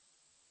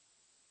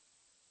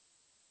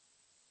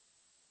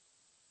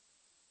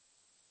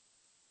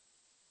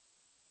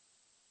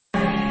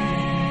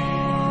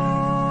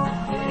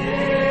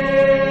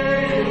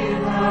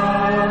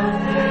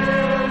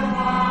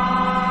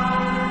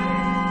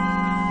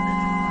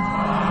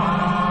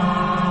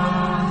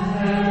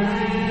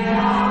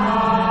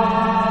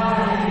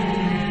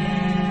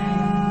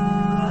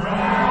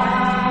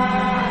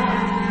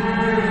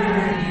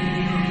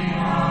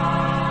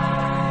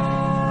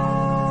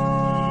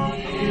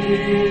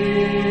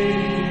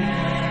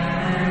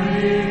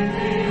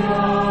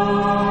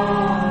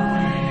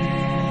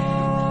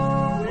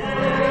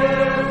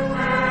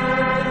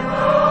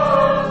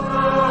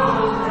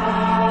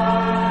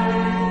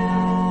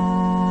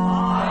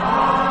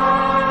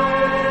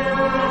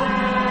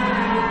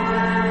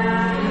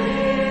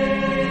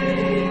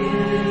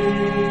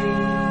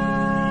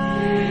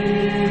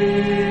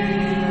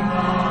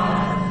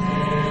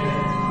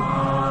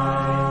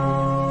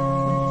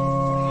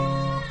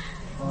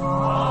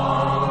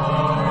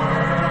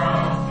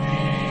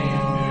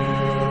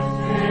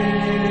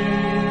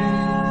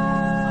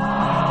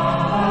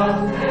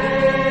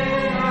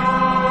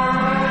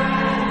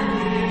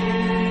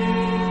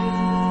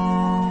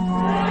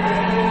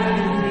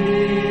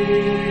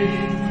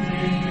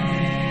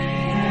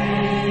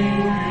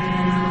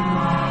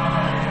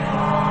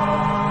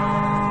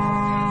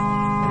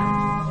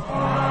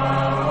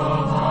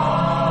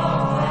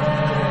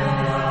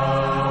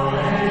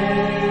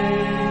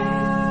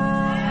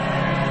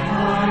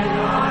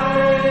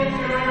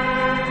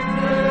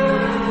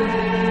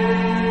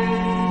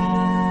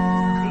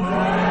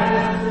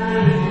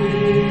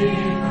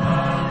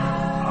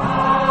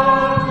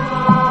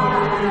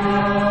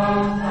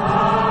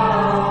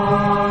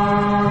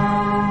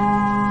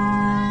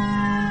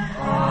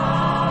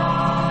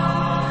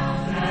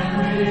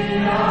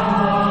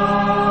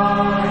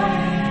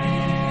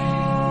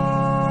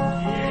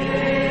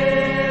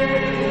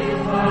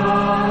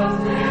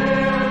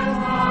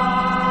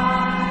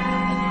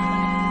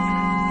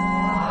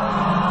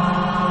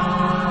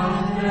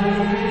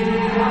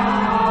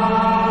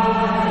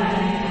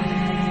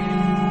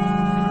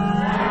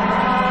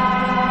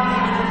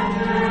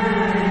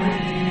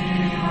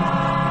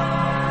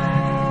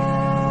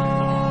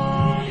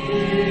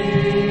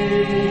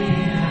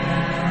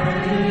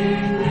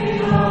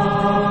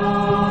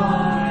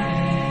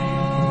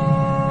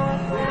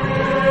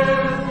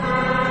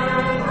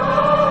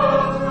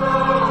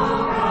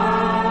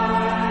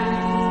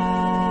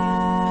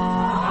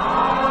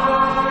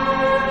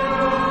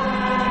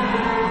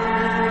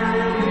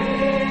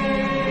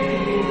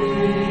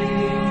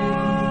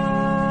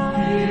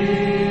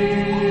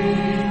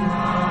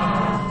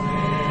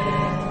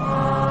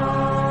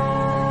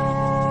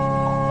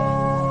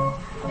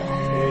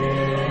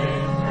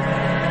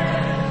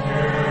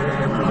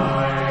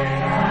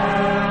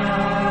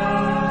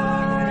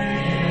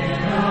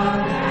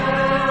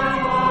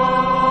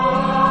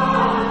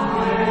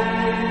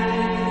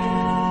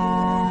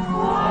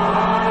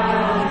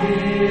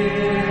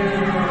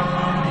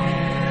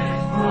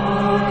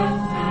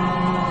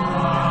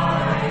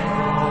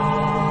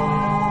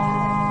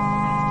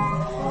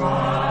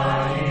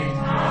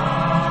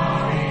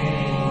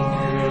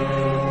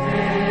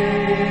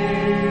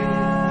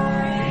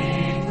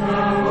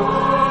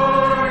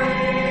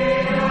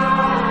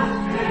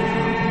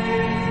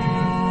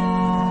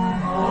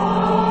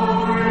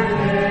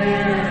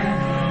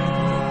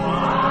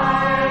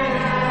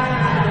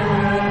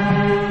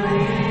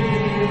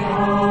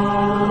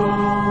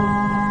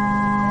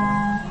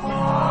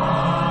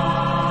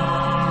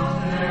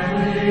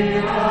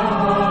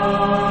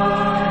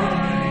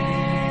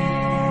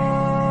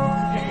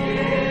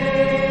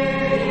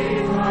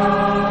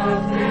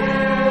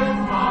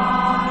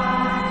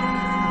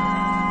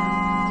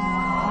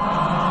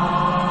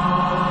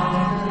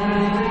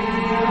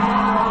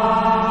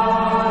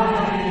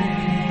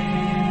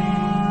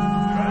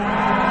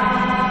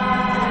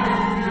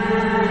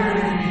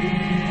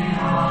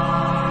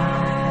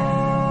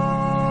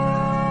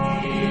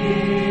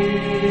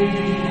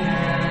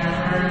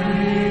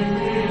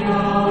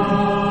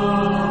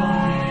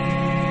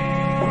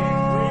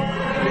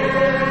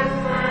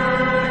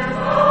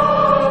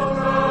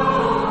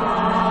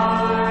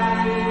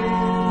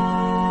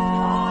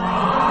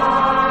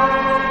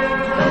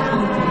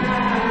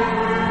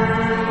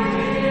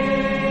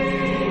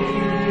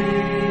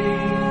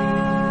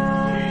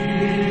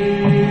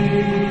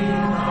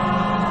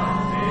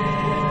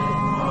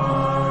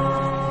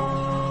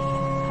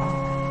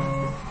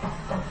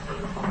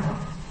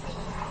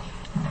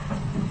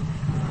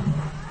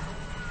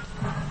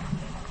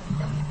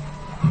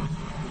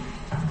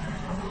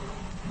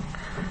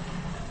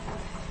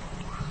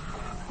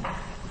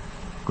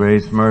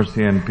Grace,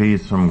 mercy, and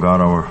peace from God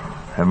our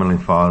Heavenly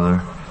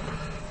Father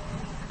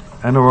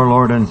and our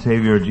Lord and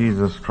Savior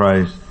Jesus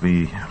Christ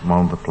be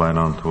multiplied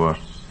unto us.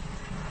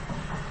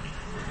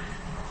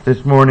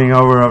 This morning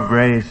hour of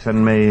grace,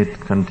 and may it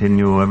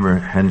continue ever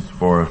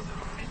henceforth,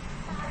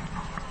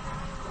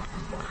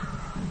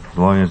 as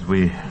long as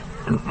we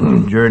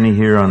journey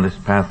here on this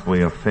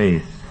pathway of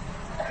faith.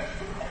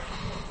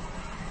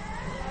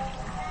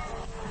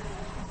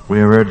 We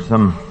have heard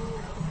some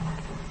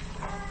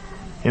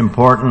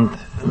important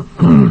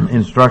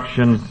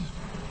instructions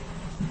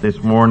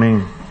this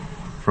morning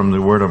from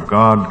the Word of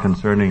God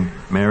concerning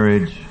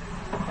marriage,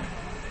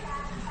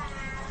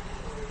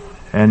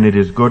 and it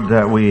is good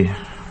that we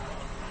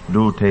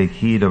do take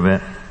heed of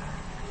it.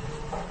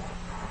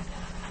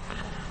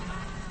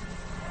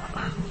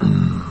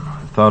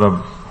 I thought of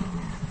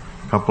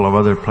a couple of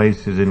other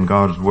places in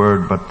God's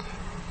Word, but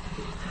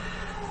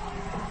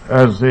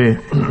as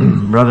the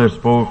brother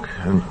spoke,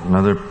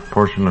 another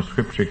portion of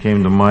Scripture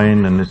came to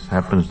mind, and this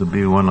happens to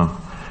be one of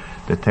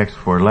the texts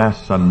for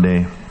last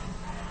Sunday,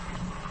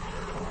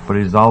 but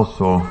is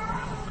also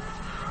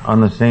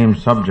on the same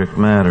subject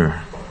matter.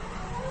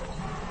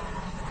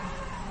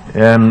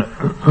 And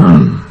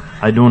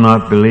I do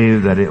not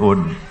believe that it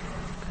would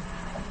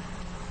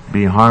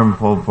be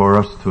harmful for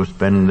us to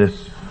spend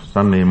this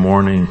Sunday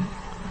morning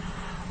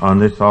on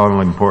this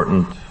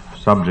all-important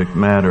subject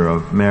matter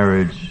of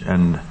marriage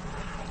and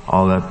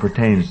all that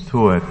pertains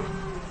to it.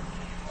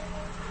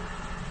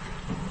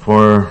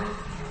 For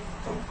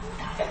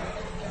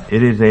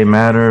it is a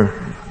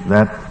matter,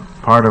 that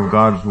part of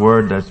God's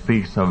Word that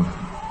speaks of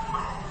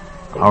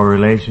our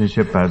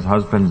relationship as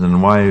husbands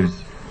and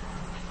wives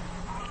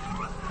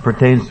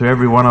pertains to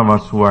every one of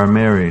us who are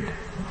married.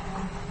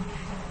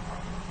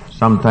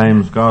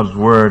 Sometimes God's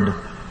Word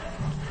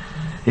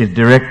is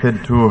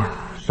directed to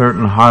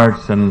certain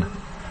hearts and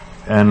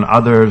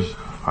others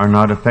are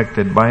not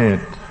affected by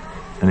it,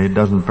 and it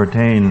doesn't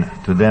pertain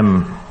to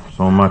them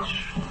so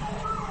much.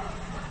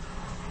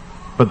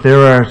 But there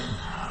are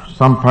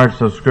some parts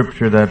of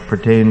Scripture that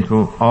pertain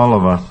to all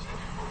of us.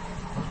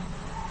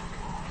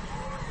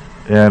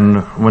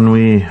 And when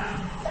we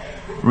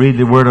read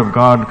the Word of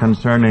God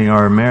concerning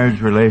our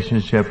marriage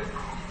relationship,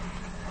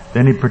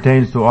 then it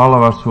pertains to all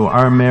of us who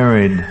are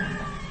married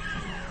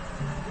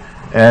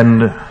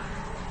and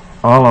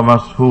all of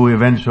us who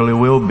eventually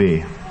will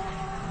be.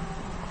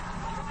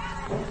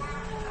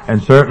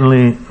 And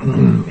certainly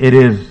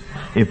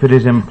if it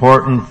is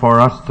important for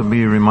us to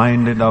be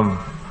reminded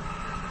of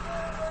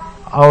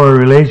our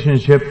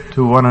relationship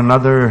to one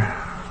another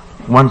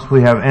once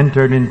we have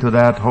entered into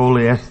that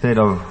holy estate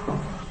of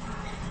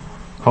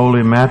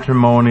holy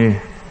matrimony,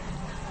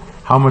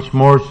 how much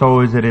more so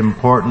is it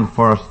important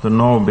for us to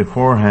know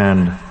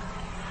beforehand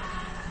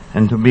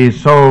and to be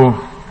so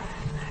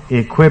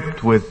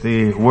equipped with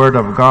the Word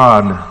of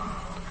God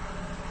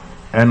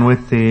and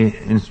with the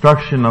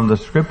instruction of the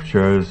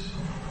Scriptures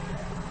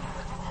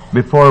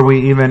before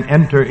we even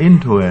enter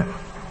into it.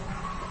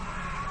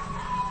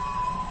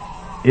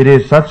 It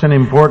is such an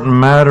important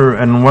matter,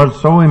 and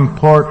was so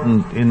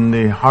important in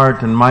the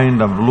heart and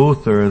mind of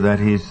Luther that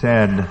he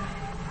said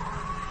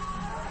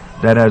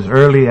that as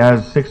early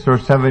as 6 or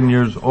 7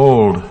 years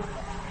old,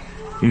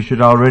 you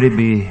should already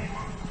be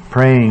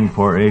praying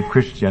for a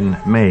Christian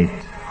mate.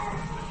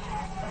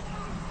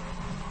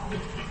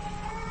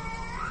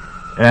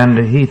 And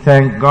he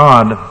thanked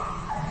God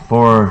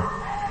for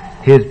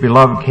his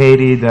beloved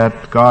Katie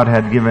that God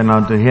had given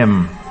unto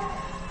him,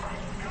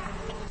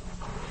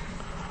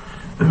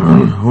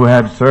 who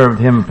had served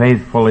him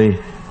faithfully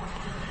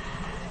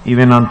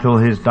even until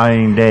his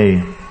dying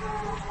day.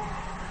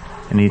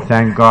 And he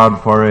thanked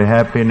God for a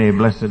happy and a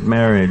blessed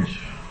marriage.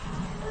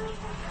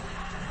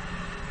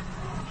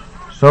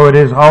 So it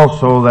is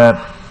also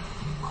that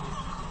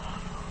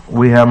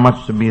we have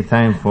much to be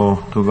thankful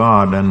to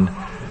God, and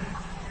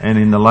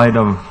in the light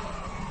of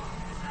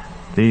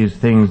these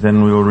things,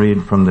 then we will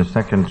read from the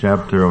 2nd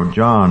chapter of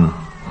John.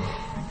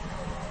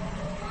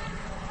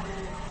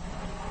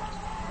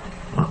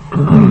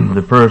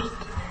 the first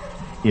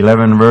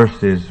 11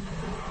 verses,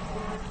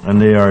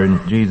 and they are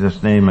in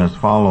Jesus' name as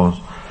follows.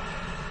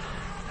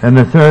 And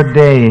the third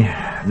day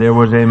there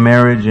was a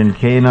marriage in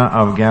Cana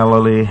of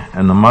Galilee,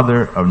 and the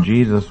mother of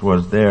Jesus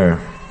was there.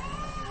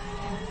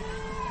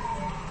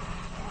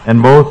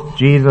 And both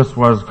Jesus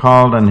was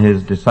called and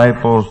his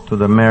disciples to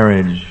the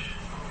marriage.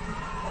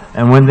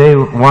 And when they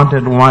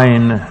wanted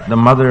wine, the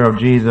mother of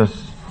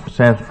Jesus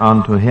saith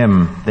unto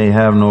him, They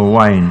have no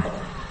wine.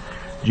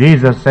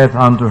 Jesus saith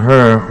unto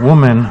her,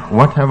 Woman,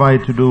 what have I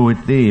to do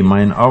with thee?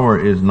 Mine hour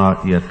is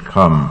not yet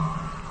come.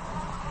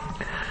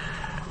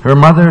 His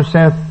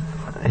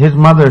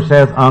mother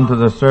saith unto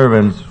the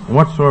servants,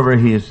 Whatsoever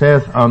he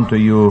saith unto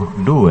you,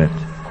 do it.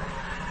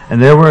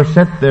 And there were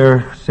set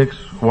there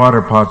 6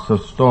 water pots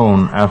of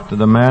stone, after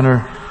the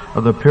manner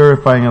of the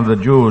purifying of the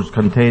Jews,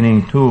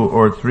 containing 2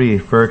 or 3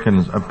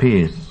 firkins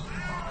apiece.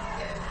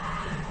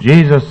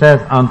 Jesus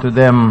saith unto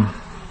them,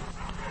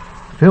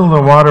 Fill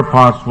the water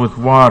pots with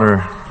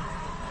water.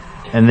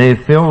 And they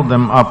filled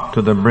them up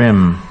to the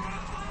brim.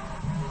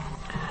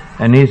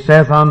 And he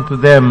saith unto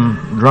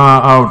them, Draw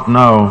out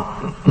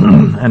now,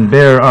 and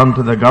bear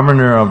unto the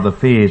governor of the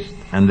feast.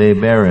 And they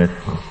bare it.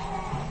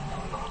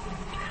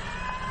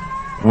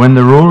 When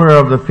the ruler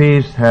of the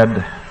feast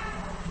had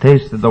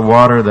tasted the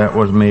water that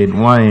was made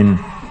wine,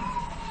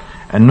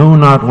 and knew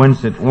not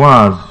whence it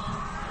was,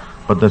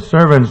 but the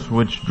servants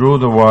which drew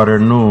the water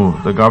knew,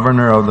 the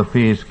governor of the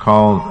feast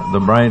called the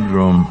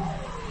bridegroom,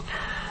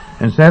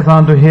 and saith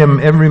unto him,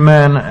 Every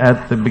man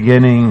at the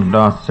beginning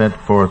doth set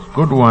forth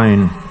good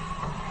wine,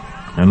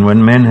 and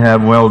when men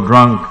have well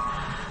drunk,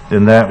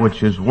 then that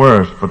which is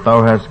worse, but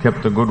thou hast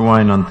kept the good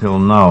wine until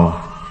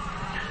now.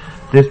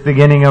 This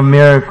beginning of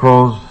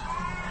miracles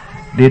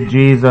did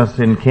Jesus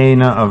in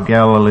Cana of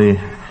Galilee,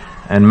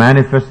 and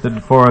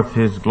manifested forth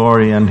his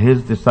glory, and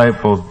his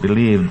disciples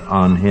believed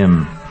on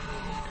him.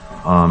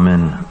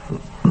 Amen.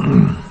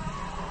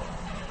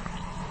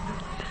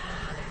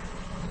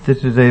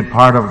 This is a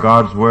part of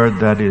God's Word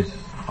that is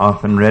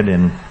often read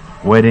in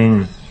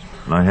weddings.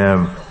 I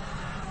have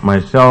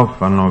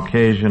myself on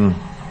occasion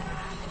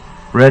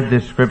read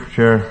this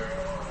scripture,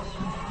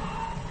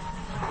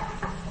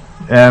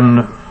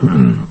 and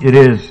it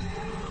is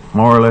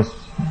more or less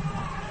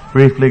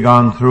briefly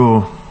gone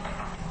through,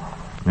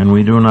 and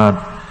we do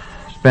not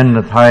spend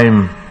the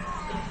time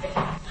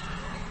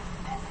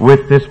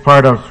with this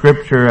part of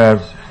scripture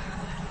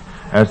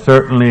as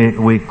certainly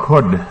we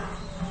could,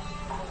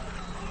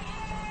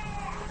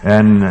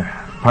 and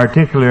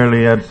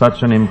particularly at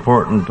such an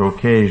important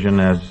occasion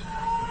as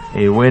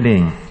a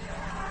wedding.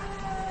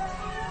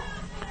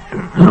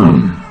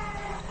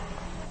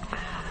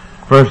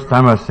 First,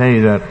 I must say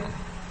that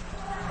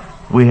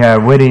we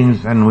have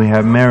weddings and we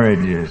have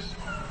marriages.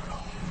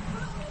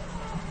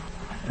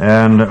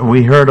 And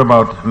we heard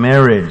about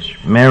marriage.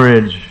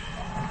 Marriage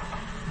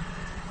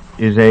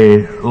is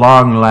a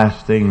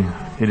long-lasting,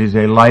 it is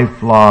a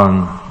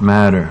lifelong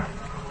matter.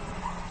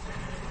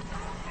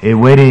 A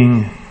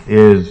wedding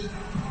is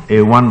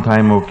a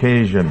one-time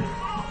occasion.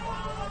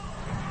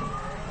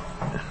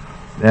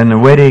 And a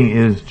wedding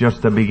is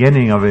just the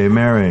beginning of a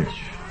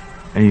marriage.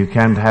 And you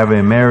can't have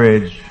a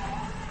marriage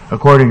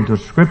according to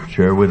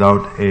Scripture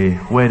without a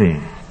wedding,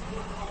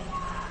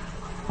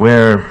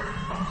 where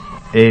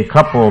a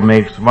couple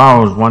makes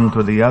vows one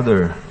to the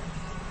other,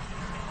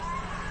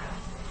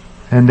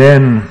 and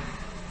then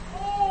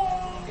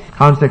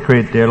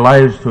consecrate their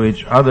lives to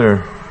each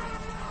other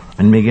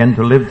and begin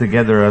to live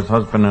together as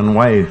husband and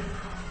wife,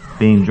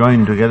 being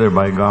joined together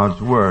by God's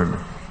Word.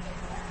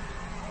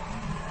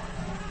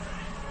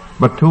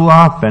 But too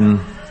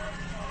often,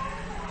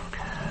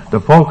 the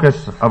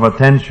focus of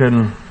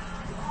attention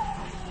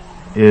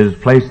is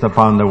placed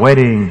upon the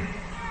wedding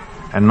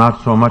and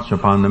not so much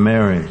upon the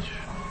marriage.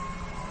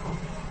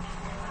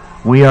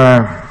 We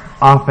are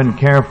often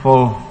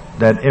careful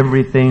that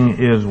everything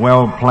is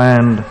well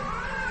planned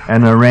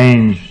and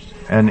arranged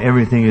and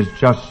everything is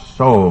just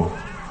so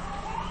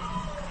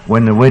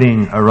when the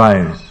wedding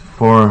arrives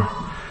for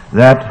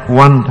that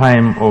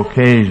one-time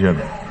occasion.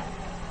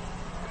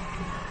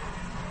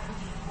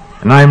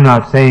 And I'm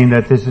not saying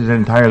that this is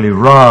entirely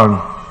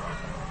wrong,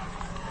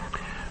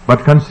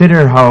 but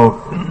consider how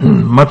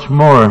much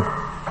more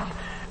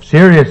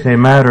serious a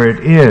matter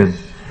it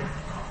is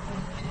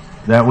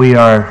that we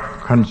are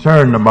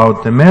concerned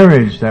about the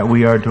marriage that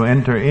we are to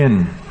enter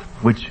in,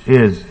 which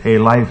is a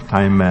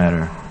lifetime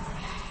matter.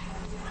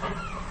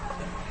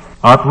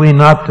 Ought we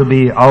not to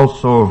be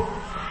also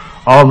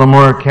all the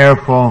more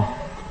careful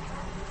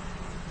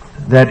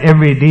that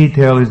every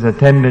detail is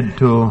attended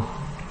to,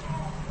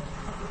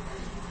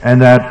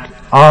 and that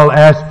all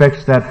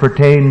aspects that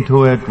pertain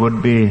to it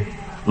would be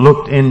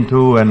looked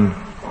into and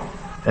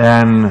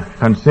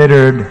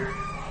considered?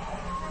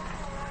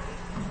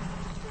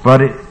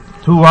 But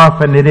too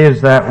often it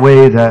is that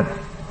way that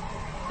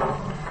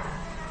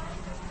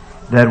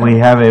we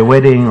have a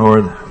wedding,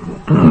 or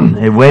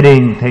a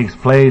wedding takes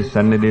place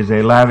and it is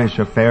a lavish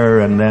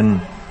affair, and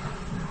then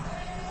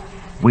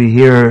we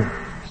hear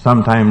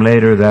sometime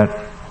later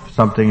that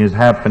something is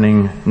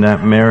happening in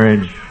that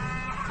marriage,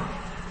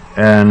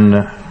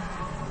 and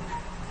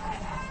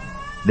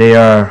they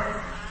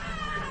are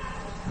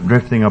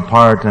drifting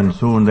apart, and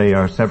soon they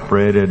are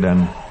separated,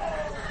 and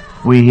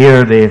we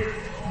hear the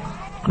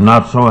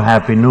not so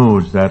happy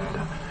news that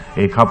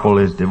a couple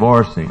is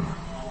divorcing.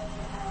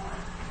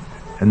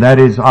 And that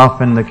is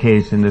often the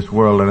case in this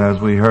world, and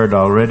as we heard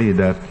already,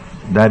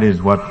 that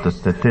is what the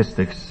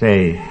statistics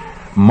say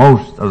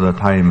most of the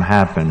time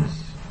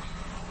happens.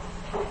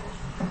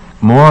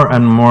 More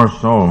and more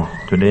so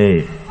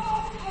today.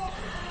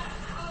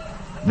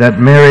 That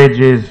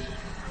marriages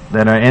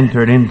that are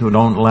entered into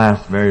don't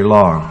last very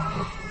long.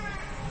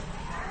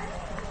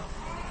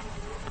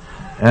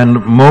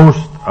 And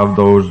most of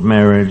those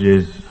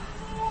marriages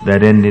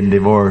that end in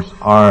divorce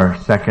are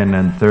second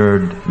and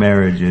third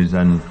marriages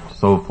and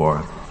so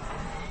forth.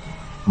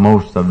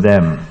 Most of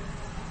them.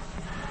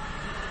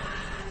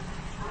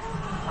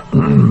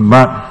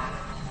 But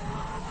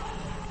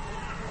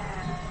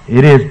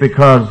it is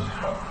because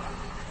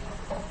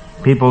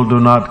people do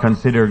not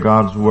consider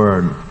God's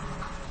word.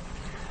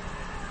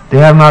 They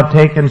have not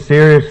taken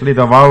seriously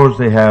the vows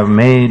they have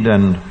made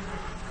and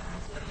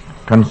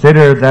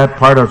consider that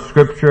part of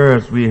Scripture,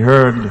 as we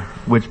heard,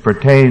 which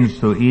pertains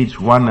to each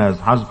one as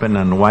husband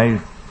and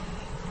wife,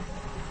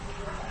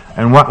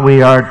 and what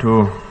we are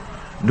to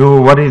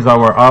do, what is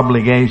our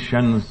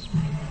obligations.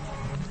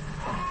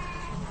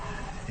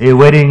 A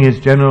wedding is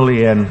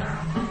generally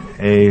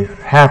a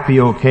happy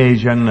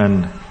occasion,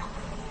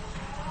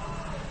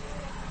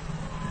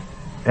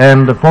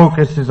 and the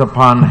focus is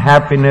upon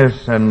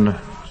happiness, and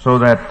so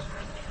that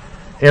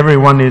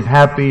everyone is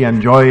happy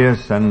and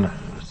joyous, and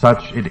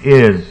such it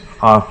is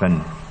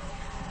often.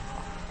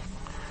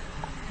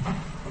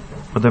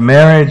 But the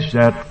marriage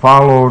that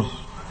follows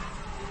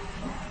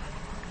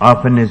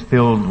often is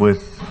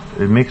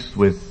mixed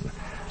with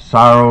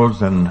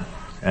sorrows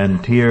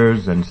and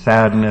tears and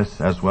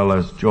sadness, as well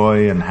as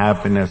joy and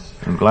happiness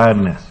and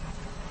gladness.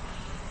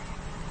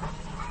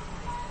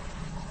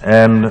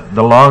 And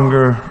the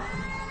longer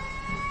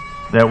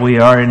that we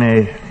are in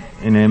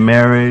a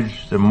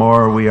marriage, the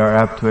more we are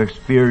apt to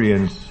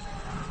experience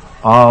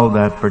all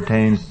that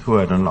pertains to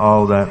it, and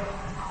all that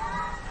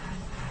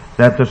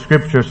the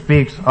Scripture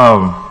speaks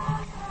of.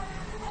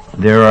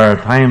 There are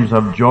times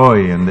of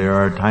joy and there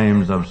are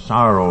times of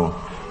sorrow.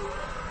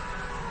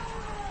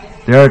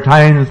 There are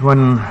times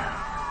when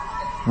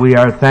we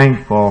are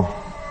thankful,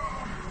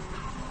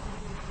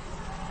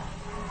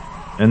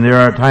 and there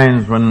are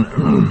times when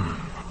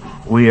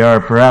we are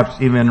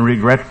perhaps even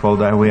regretful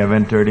that we have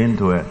entered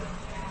into it,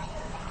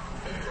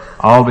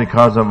 all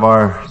because of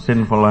our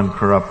sinful and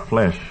corrupt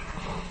flesh.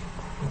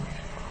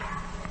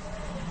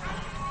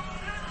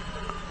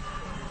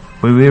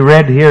 We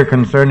read here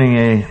concerning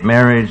a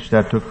marriage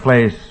that took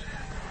place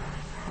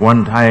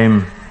one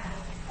time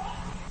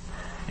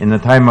in the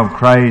time of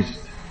Christ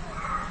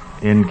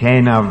in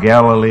Cana of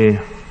Galilee.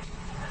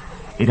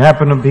 It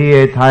happened to be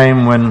a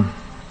time when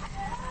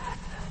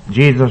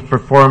Jesus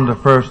performed the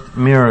first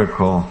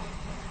miracle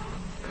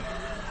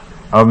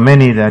of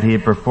many that he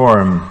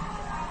performed.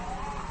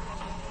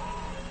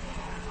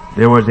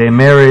 There was a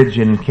marriage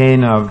in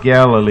Cana of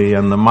Galilee,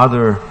 and the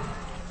mother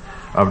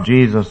of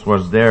Jesus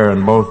was there,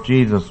 and both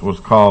Jesus was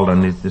called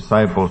and his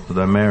disciples to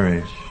the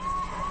marriage.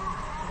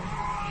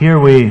 Here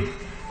we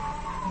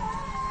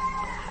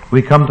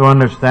come to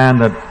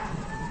understand that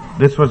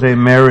this was a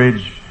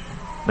marriage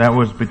that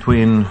was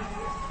between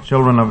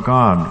children of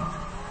God.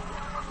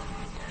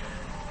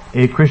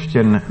 A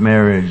Christian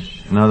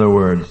marriage, in other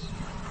words,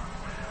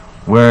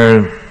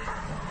 where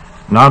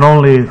not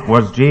only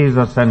was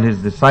Jesus and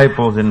his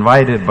disciples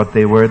invited, but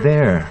they were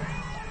there.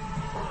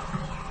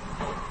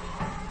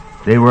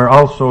 They were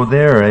also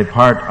there, a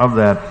part of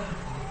that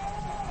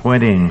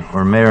wedding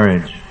or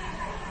marriage.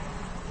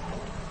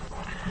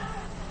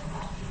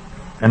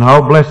 And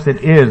how blessed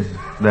it is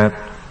that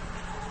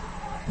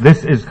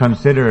this is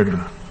considered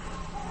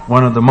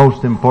one of the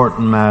most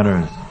important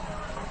matters.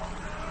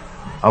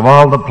 Of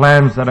all the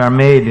plans that are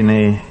made in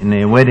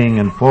a wedding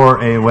and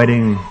for a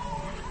wedding,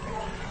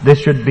 this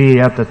should be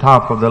at the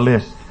top of the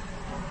list,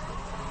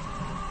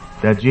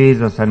 that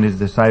Jesus and his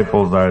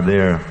disciples are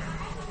there.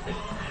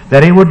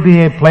 That it would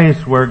be a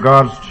place where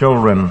God's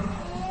children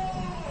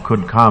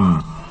could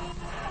come.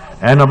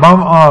 And above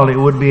all, it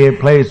would be a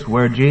place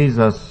where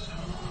Jesus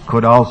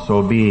could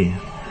also be.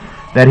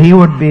 That he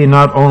would be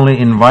not only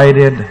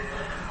invited,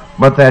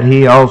 but that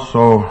he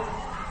also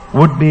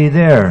would be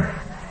there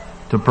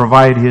to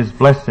provide his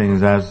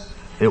blessings, as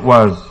it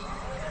was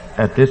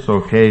at this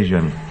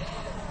occasion.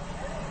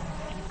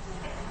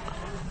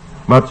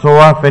 But so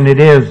often it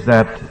is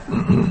that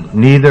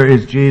neither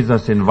is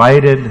Jesus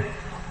invited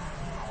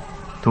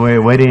to a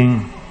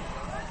wedding,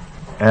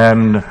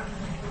 and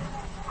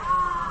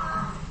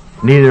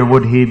neither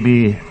would he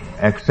be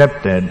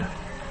accepted,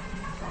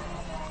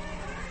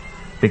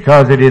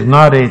 because it is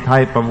not a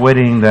type of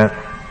wedding that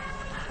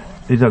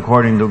is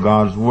according to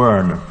God's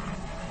word.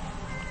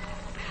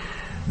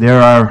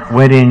 There are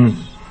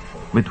weddings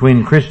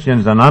between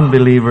Christians and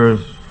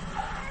unbelievers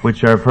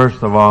which are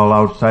first of all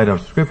outside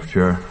of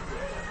Scripture,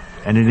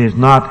 and it is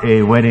not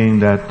a wedding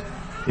that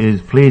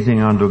is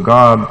pleasing unto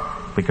God,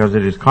 because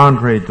it is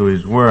contrary to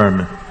His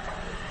Word.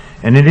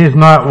 And it is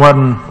not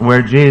one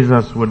where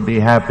Jesus would be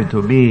happy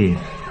to be,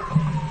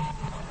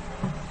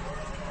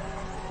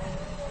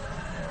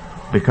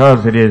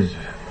 because it is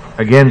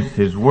against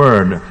His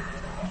Word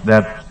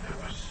that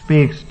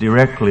speaks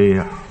directly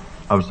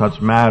of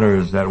such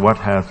matters, that what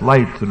hath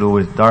light to do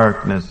with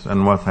darkness,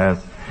 and what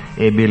hath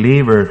a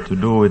believer to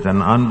do with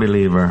an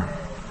unbeliever.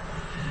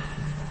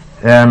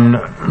 And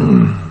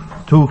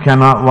two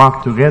cannot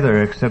walk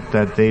together except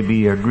that they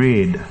be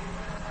agreed.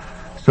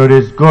 So it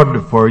is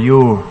good for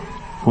you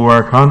who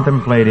are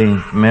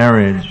contemplating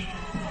marriage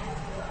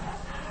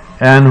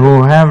and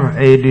who have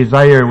a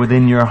desire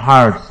within your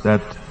hearts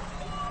that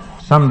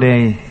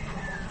someday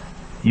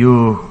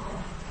you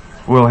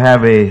will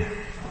have a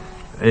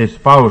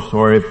spouse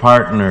or a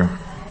partner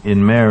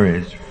in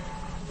marriage,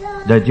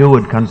 that you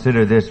would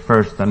consider this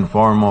first and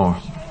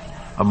foremost.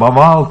 Above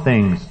all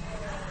things,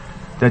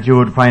 that you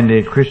would find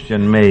a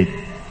Christian mate,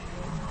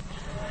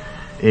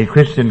 a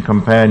Christian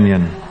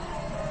companion.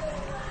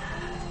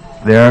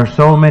 There are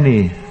so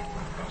many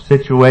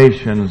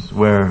situations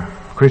where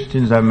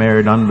Christians have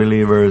married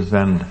unbelievers,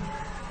 and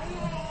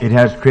it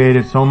has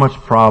created so much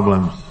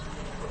problems.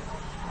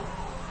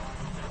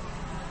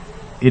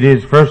 It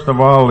is, first of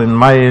all, in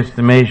my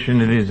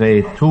estimation, it is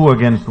a 2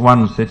 against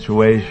 1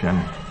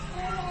 situation.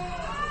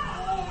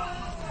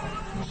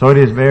 So it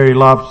is very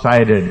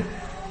lopsided.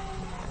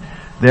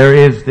 There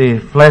is the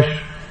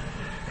flesh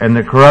and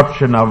the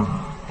corruption of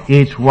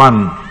each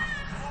one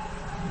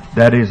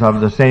that is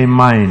of the same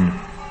mind,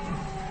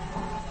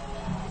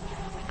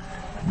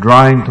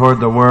 drawing toward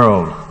the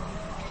world,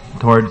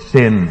 toward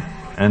sin,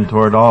 and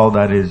toward all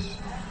that is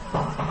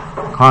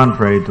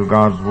contrary to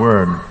God's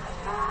Word.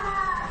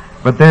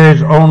 But there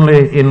is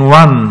only in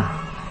one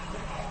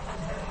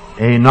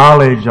a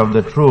knowledge of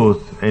the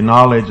truth, a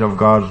knowledge of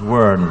God's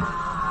Word.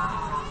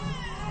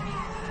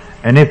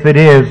 And if it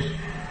is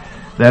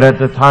that at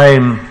the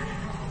time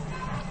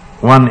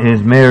one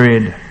is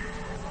married,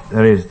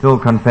 that is still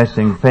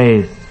confessing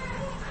faith,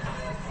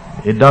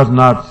 it does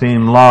not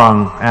seem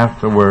long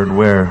afterward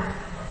where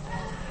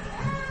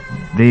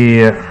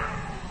the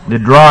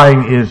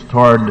drawing is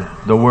toward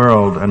the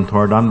world and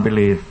toward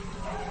unbelief.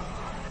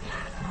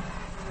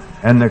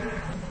 And the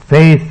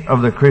faith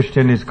of the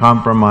Christian is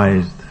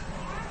compromised.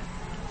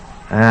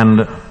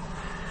 And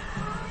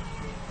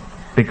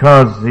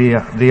because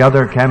the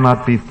other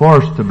cannot be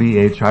forced to be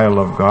a child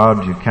of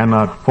God, you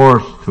cannot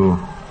force to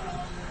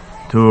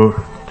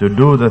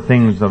do the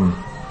things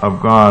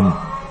of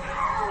God.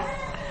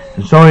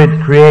 And so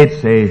it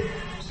creates a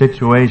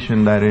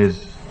situation that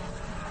is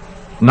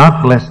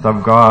not blessed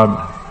of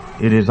God.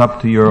 It is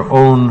up to your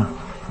own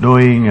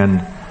doing,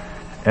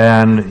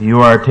 and you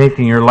are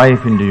taking your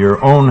life into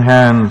your own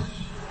hands,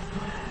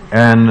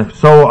 and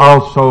so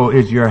also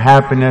is your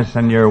happiness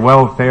and your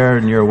welfare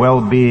and your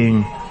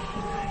well-being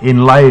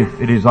in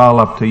life. It is all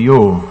up to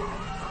you,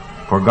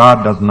 for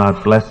God does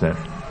not bless it.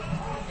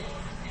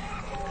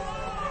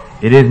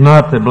 It is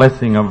not the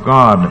blessing of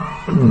God.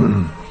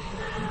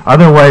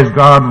 Otherwise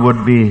God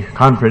would be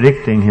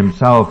contradicting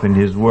Himself in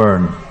His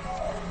Word.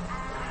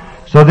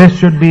 So this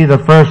should be the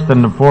first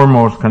and the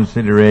foremost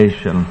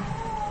consideration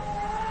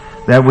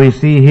that we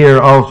see here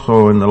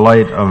also in the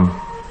light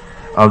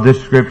of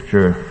this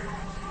scripture,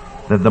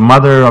 that the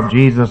mother of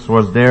Jesus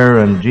was there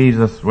and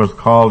Jesus was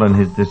called and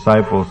His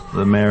disciples to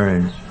the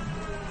marriage.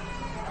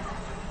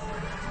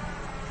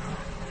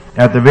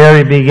 At the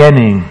very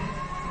beginning,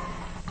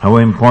 how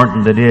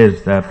important it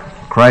is that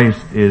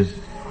Christ is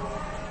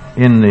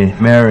in the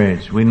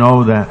marriage. We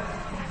know that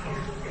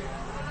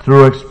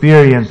through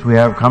experience we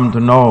have come to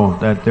know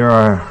that there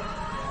are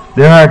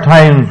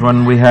times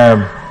when we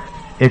have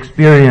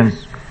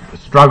experienced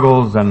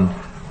struggles and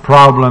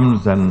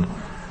problems and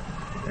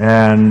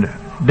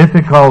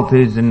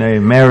difficulties in a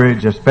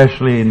marriage,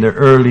 especially in the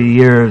early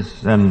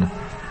years, and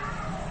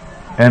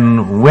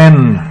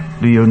when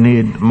do you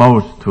need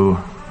most to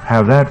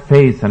have that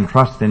faith and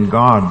trust in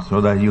God so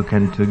that you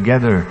can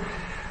together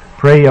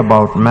pray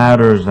about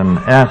matters and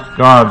ask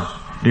God's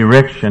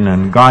direction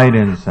and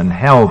guidance and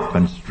help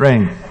and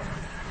strength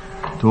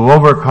to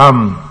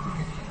overcome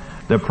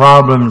the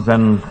problems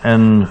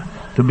and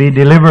to be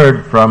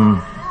delivered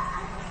from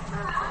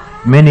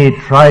many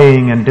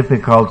trying and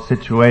difficult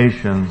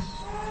situations,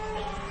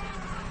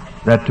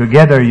 that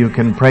together you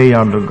can pray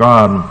unto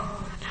God,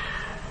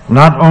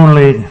 not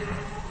only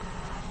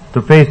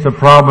to face the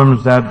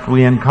problems that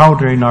we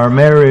encounter in our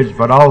marriage,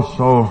 but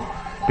also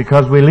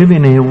because we live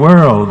in a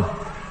world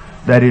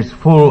that is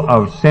full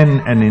of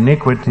sin and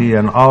iniquity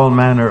and all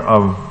manner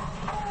of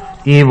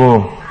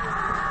evil,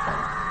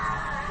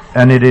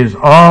 and it is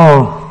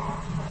all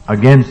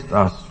against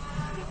us,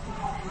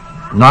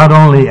 not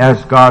only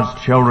as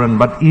God's children,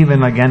 but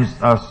even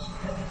against us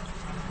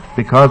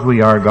because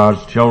we are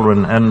God's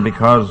children and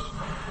because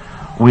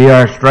we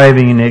are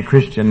striving in a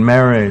Christian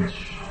marriage.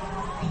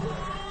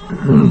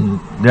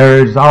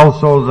 There is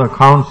also the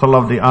counsel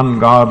of the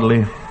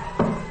ungodly.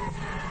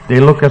 They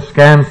look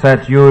askance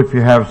at you if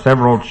you have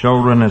several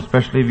children,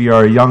 especially if you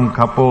are a young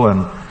couple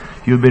and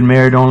you've been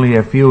married only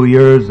a few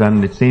years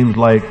and it seems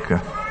like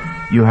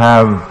you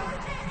have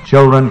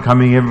children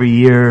coming every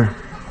year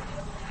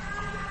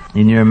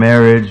in your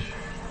marriage,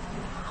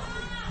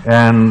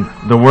 and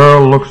the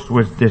world looks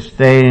with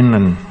disdain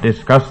and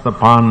disgust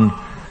upon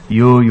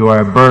you. You are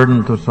a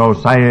burden to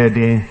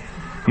society.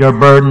 You're a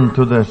burden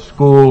to the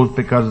schools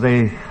because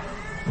they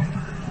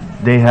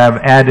have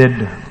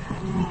added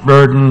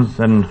burdens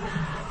and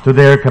to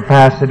their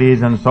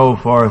capacities and so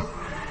forth.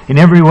 In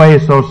every way,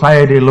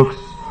 society looks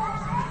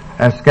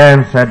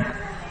askance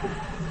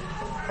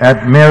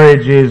at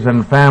marriages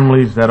and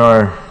families that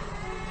are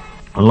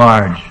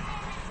large.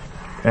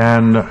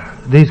 And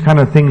these kind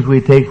of things we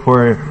take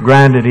for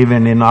granted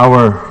even in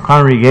our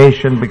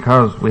congregation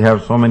because we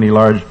have so many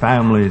large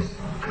families.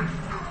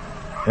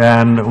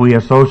 And we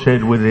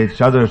associate with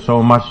each other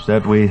so much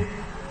that we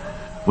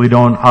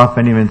don't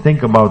often even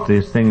think about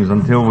these things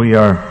until we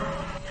are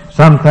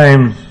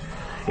sometimes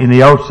in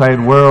the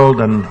outside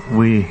world and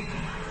we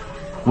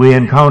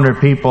encounter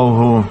people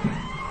who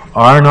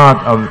are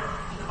not of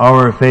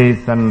our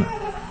faith and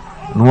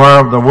who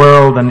are of the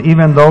world, and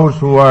even those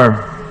who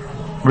are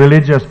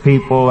religious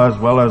people as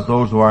well as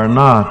those who are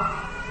not.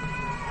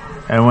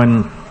 And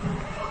when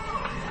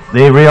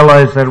they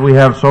realize that we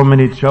have so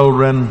many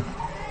children,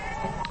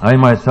 I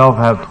myself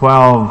have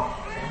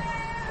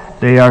 12,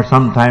 they are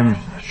sometimes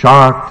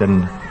shocked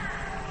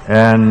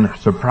and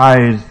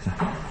surprised.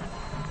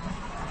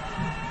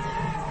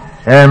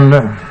 And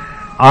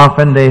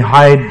often they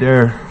hide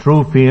their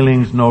true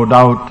feelings, no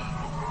doubt.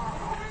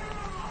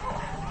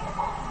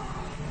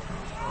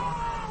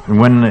 And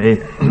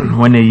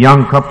when a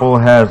young couple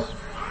has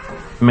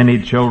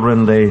many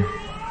children, they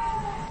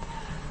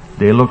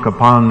look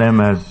upon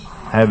them as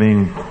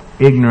having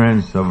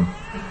ignorance of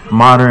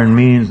modern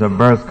means of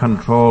birth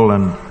control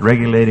and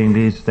regulating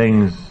these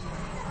things.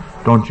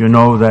 Don't you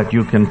know that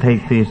you can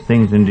take these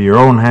things into your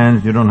own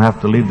hands? You don't have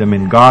to leave them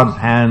in God's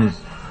hands.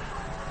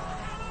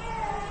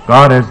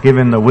 God has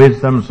given the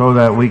wisdom so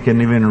that we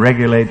can even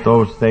regulate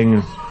those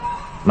things,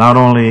 not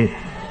only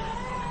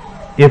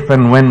if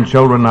and when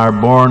children are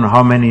born,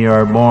 how many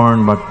are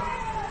born, but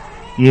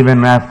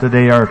even after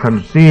they are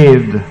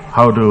conceived,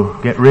 how to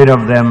get rid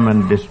of them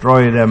and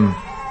destroy them.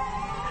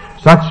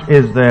 Such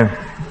is the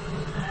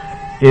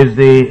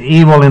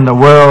evil in the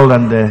world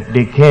and the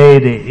decay,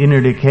 the inner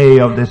decay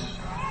of this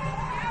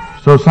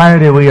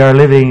society we are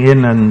living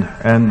in,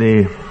 and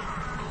the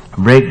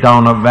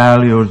breakdown of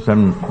values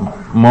and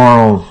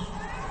morals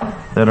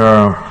that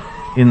are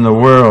in the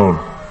world.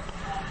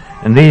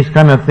 And these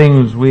kind of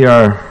things we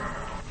are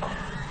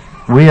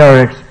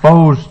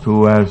exposed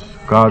to as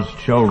God's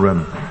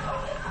children.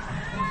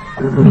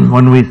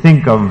 When we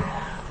think of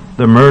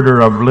the murder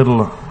of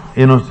little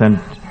innocent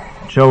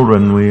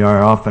children, we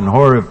are often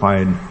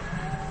horrified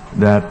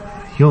that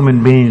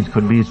human beings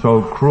could be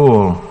so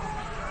cruel.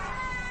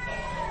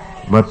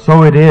 But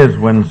so it is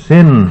when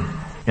sin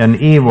and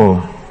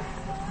evil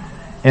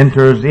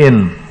enters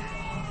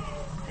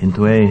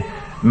into a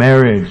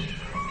marriage.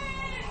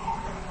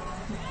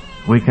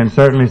 We can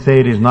certainly say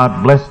it is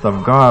not blessed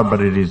of God, but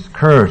it is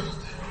cursed.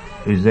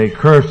 It is a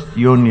cursed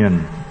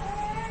union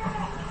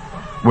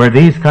where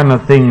these kind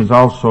of things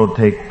also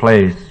take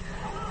place.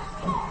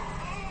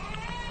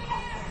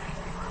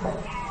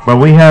 But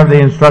we have the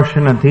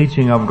instruction and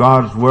teaching of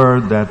God's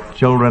Word that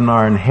children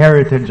are an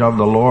heritage of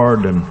the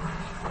Lord, and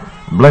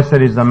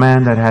blessed is the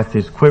man that hath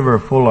his quiver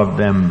full of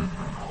them.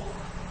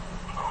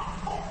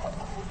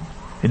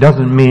 It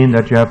doesn't mean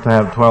that you have to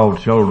have 12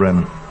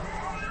 children.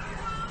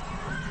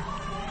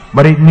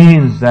 But it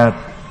means that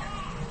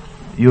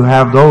you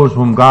have those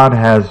whom God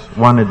has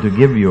wanted to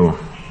give you.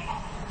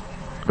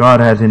 God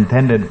has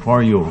intended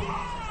for you.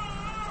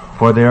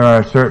 For there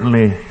are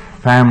certainly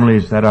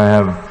families that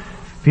have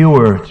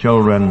fewer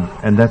children,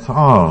 and that's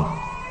all.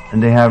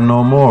 And they have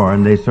no more,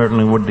 and they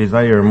certainly would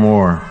desire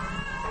more.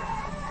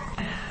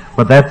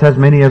 But that's as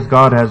many as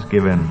God has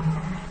given,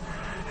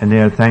 and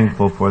they are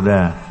thankful for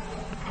that.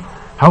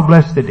 How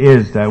blessed it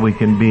is that we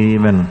can be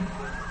even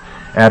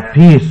at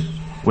peace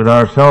with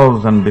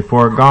ourselves and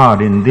before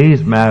God in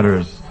these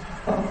matters,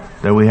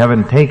 that we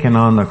haven't taken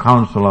on the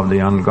counsel of the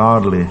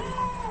ungodly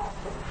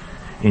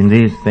in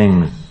these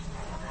things.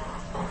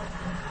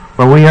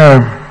 But we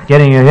are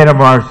getting ahead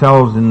of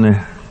ourselves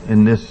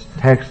in this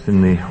text,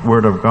 in the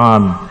Word of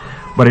God,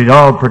 but it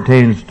all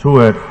pertains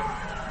to it.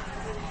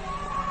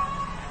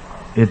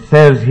 It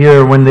says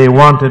here, when they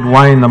wanted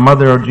wine, the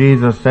mother of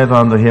Jesus said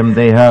unto him,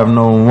 they have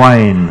no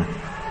wine.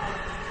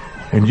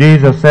 And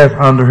Jesus saith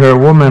unto her,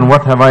 Woman,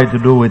 what have I to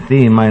do with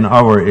thee? Mine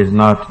hour is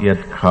not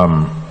yet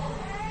come.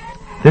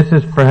 This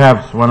is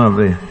perhaps one of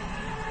the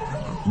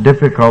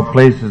difficult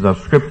places of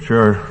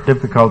Scripture,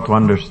 difficult to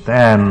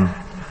understand.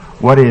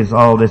 What is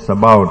all this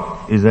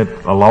about? Is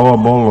it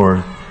allowable,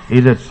 or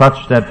is it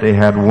such that they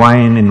had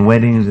wine in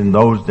weddings in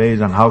those days,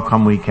 and how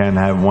come we can't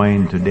have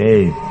wine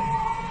today?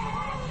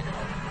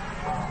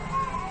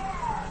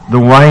 The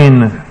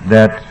wine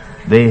that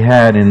they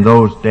had in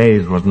those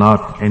days was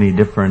not any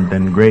different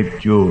than grape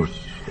juice.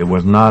 It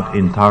was not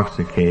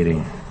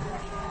intoxicating.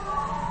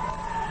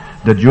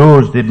 The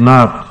Jews did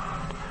not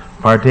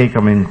partake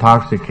of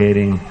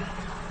intoxicating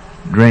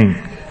drink.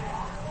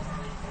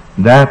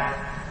 That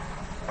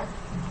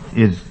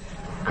is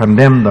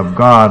condemned of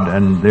God,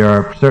 and there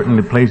are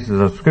certainly places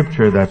of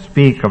Scripture that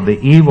speak of the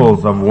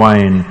evils of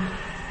wine,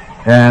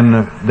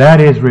 and that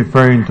is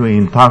referring to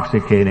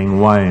intoxicating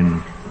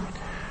wine.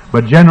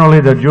 But generally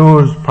the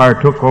Jews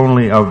partook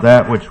only of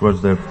that which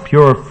was the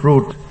pure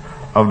fruit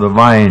of the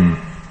vine.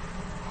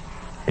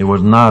 It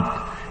was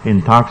not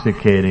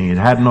intoxicating. It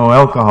had no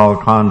alcohol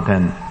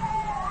content.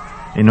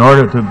 In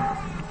order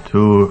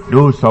to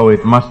do so,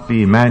 it must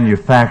be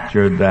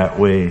manufactured that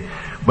way.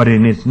 But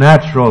in its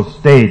natural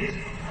state,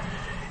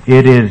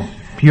 it is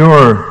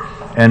pure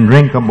and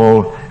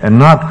drinkable and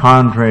not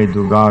contrary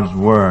to God's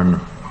word.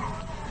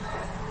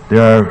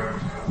 There are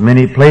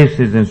many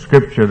places in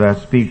Scripture that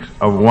speaks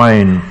of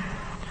wine.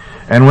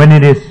 And when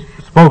it is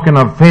spoken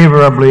of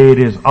favorably, it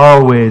is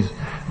always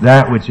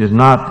that which is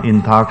not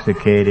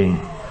intoxicating,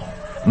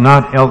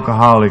 not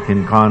alcoholic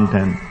in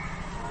content.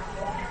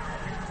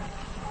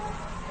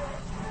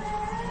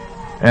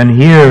 And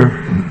here,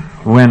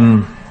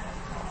 when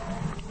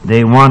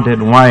they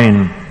wanted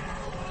wine,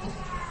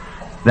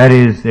 that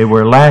is, they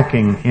were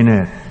lacking in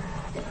it.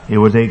 It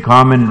was a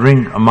common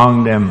drink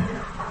among them,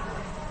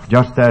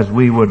 just as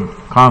we would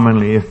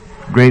commonly, if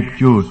grape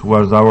juice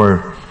was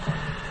our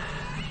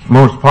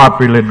most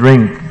popular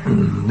drink,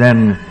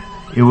 then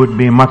it would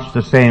be much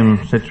the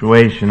same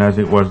situation as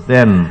it was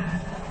then.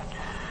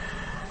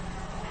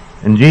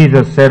 And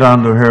Jesus said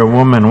unto her,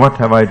 Woman, what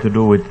have I to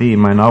do with thee?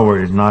 Mine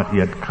hour is not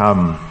yet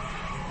come.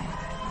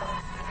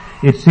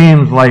 It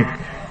seems like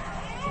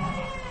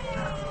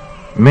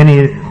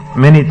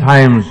many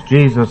times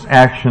Jesus'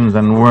 actions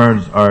and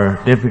words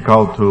are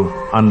difficult to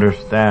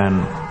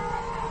understand.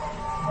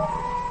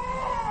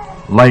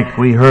 Like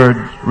we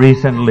heard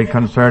recently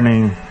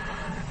concerning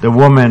the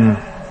woman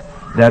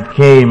that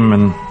came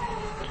and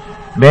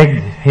begged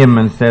him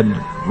and said,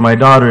 My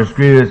daughter is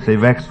grievously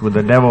vexed with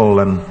the devil,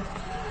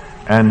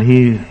 and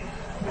he,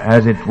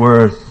 as it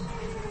were,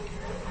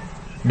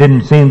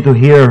 didn't seem to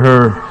hear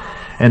her.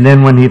 And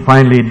then when he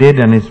finally did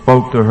and he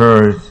spoke to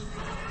her,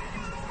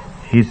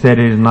 he said,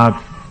 It is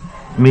not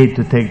meet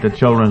to take the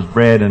children's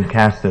bread and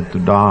cast it to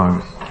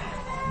dogs.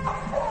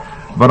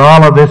 But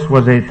all of this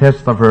was a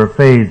test of her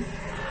faith.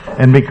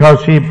 And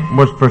because she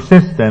was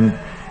persistent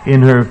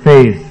in her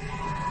faith,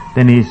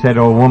 then he said,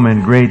 O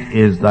woman, great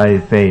is thy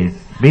faith.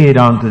 Be it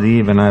unto thee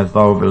even as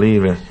thou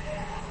believest.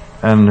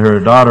 And her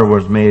daughter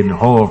was made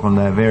whole from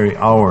that very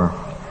hour.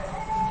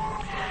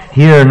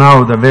 Here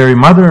now the very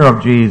mother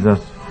of Jesus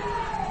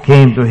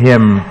came to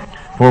him,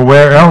 for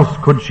where else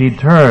could she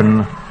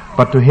turn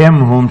but to him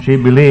whom she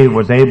believed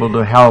was able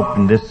to help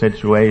in this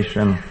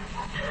situation.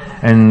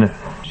 And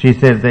she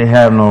says, they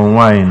have no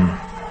wine.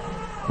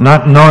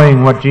 Not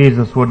knowing what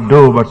Jesus would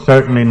do, but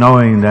certainly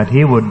knowing that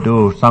he would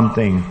do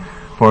something,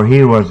 for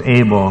he was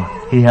able.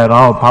 He had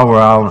all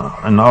power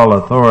and all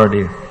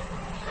authority.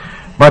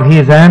 But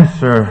his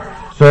answer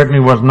certainly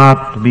was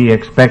not to be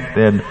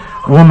expected.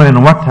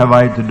 Woman, what have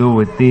I to do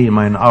with thee?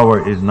 Mine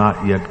hour is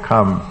not yet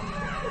come.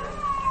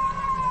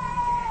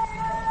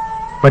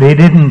 But he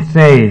didn't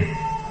say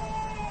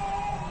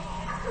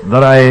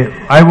that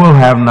I will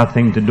have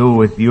nothing to do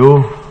with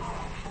you.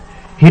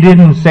 He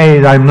didn't say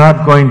that I'm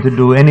not going to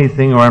do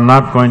anything or I'm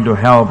not going to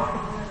help.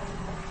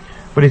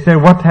 But he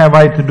said, what have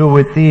I to do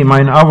with thee?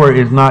 Mine hour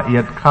is not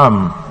yet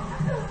come.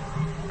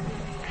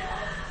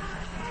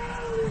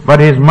 But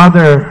his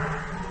mother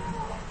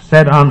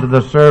said unto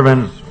the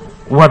servants,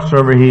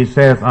 whatsoever he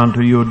saith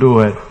unto you, do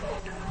it.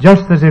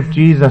 Just as if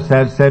Jesus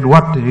had said,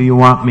 what do you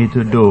want me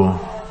to do?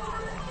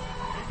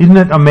 Isn't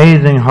it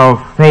amazing how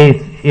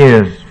faith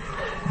is?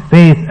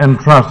 Faith and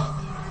trust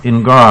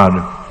in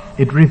God.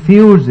 It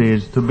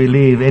refuses to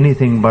believe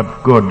anything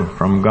but good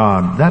from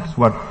God. That's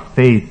what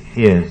faith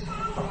is.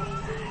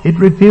 It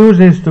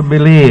refuses to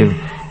believe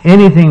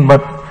anything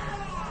but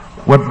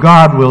what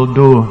God will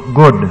do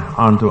good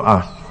unto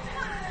us.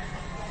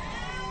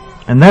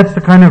 And that's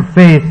the kind of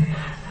faith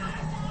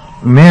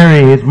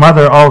Mary, his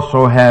mother,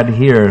 also had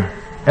here.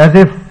 As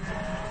if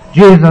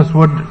Jesus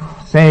would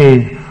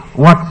say,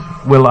 what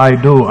will I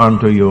do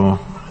unto you?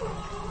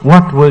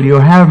 What will you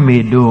have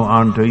me do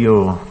unto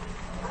you?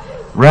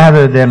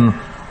 Rather than,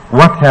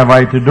 what have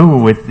I to do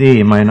with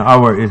thee? Mine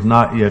hour is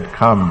not yet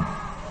come.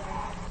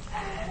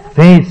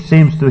 Faith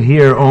seems to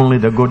hear only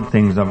the good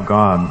things of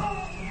God,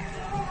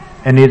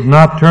 and is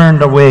not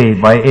turned away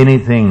by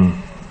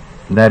anything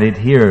that it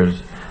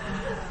hears,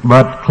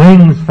 but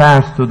clings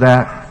fast to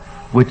that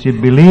which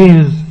it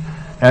believes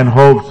and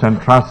hopes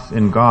and trusts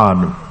in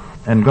God.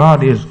 And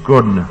God is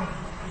good.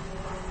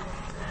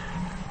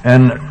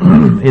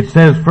 And it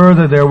says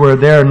further, there were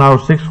there now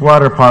 6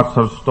 water pots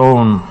of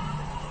stone,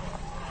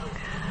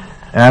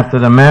 after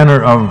the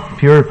manner of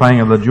purifying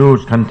of the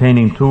Jews,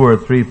 containing 2 or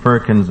 3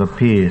 firkins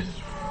apiece.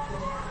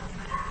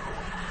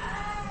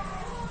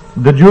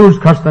 The Jews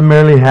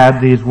customarily had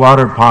these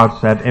water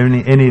pots at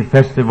any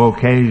festive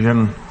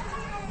occasion,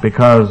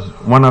 because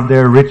one of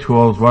their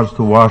rituals was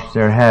to wash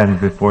their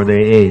hands before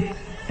they ate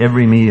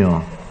every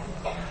meal,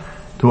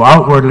 to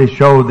outwardly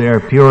show their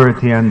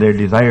purity and their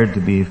desire to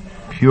be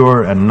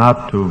pure and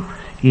not to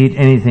eat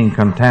anything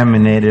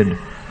contaminated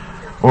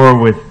or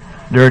with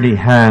dirty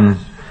hands,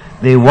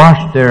 they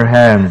washed their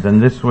hands,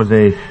 and this was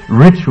a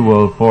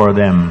ritual for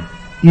them,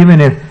 even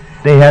if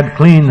they had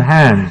clean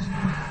hands.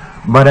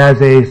 But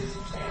as a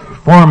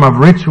form of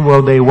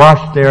ritual, they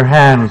washed their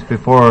hands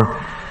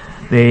before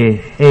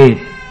they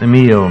ate the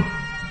meal.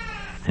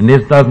 And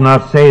this does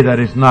not say that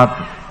it's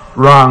not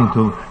wrong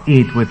to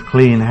eat with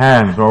clean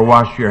hands or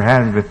wash your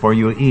hands before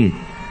you eat.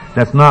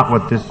 That's not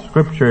what this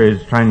scripture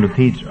is trying to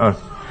teach us.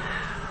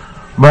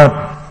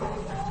 But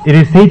it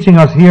is teaching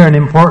us here an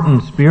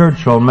important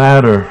spiritual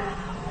matter.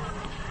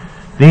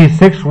 These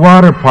 6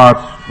 water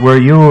pots were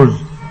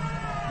used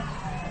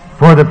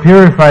for the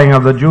purifying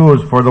of the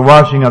Jews, for the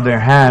washing of their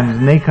hands,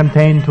 and they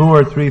contained 2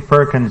 or 3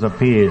 firkins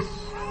apiece.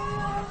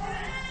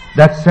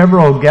 That's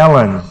several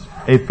gallons.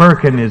 A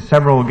firkin is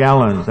several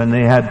gallons, and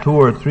they had 2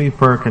 or 3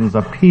 firkins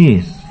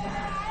apiece.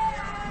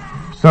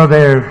 So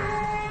there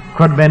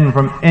could have been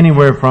from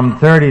anywhere from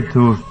 30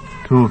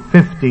 to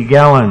 50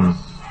 gallons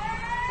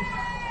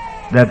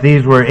that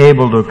these were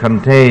able to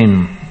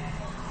contain.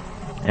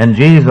 And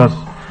Jesus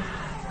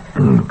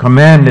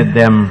commanded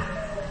them,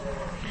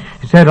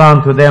 he said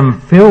unto them,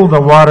 fill the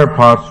water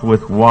pots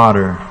with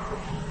water.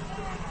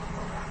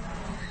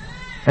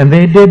 And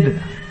they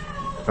did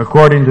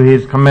according to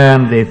his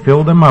command. They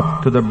filled them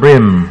up to the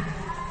brim.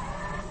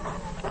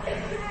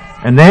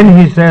 And then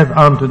he saith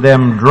unto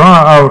them, draw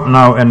out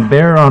now and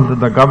bear unto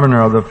the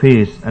governor of the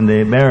feast. And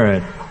they bare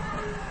it.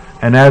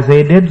 And as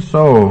they did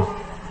so,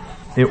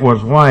 it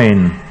was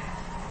wine.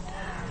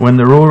 When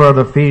the ruler of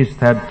the feast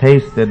had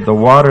tasted the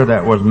water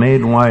that was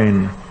made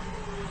wine,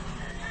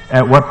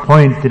 at what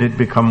point did it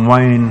become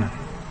wine?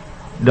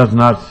 It does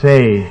not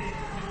say.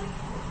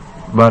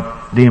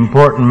 But the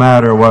important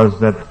matter was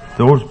that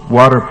those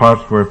water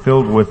pots were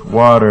filled with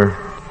water.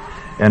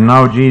 And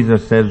now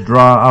Jesus says,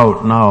 draw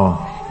out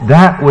now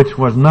that which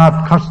was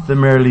not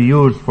customarily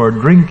used for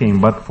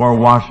drinking, but for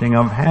washing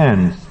of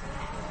hands.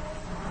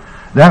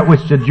 That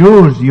which the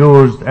Jews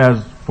used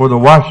as for the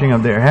washing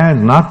of their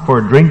hands, not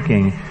for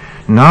drinking.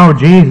 Now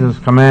Jesus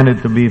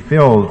commanded to be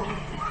filled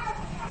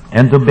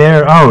and to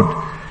bear out.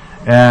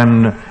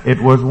 And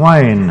it was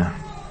wine.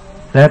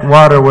 That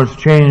water was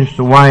changed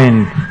to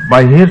wine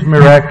by his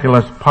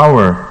miraculous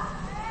power.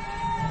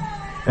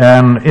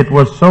 And it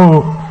was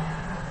so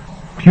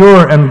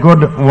pure and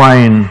good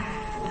wine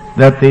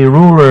that the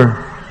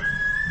ruler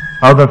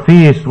of the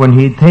feast, when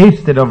he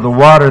tasted of the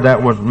water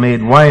that was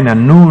made wine,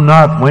 and knew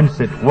not whence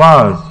it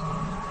was,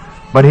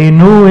 but he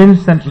knew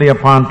instantly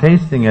upon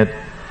tasting it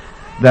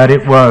that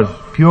it was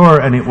pure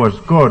and it was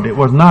good. It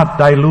was not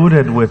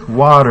diluted with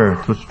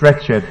water to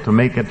stretch it, to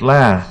make it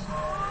last,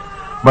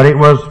 but it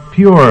was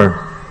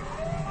pure.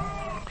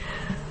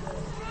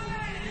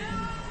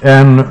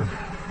 And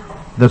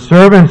the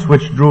servants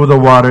which drew the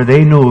water,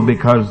 they knew,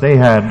 because they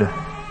had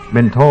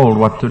been told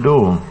what to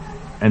do.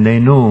 And they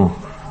knew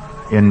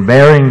in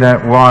bearing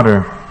that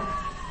water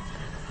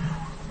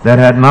that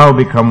had now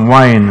become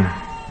wine,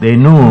 they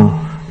knew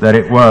that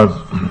it was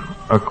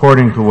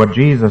according to what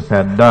Jesus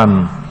had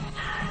done.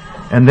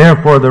 And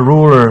therefore the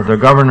ruler, the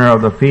governor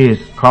of the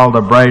feast, called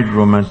the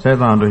bridegroom and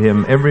said unto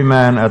him, every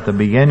man at the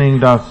beginning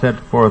doth set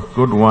forth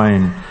good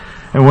wine,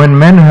 and when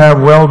men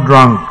have well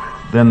drunk,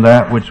 then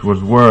that which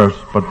was worse,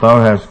 but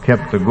thou hast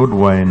kept the good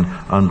wine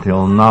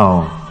until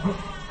now.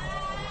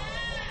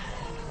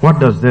 What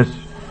does this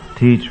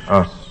teach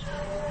us?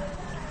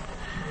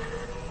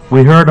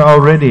 We heard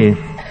already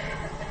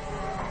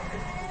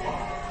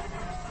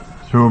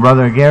through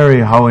Brother Gary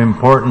how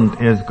important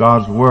is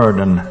God's Word,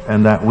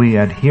 and that we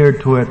adhere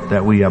to it,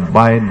 that we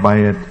abide by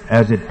it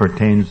as it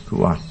pertains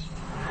to us.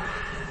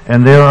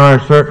 And there are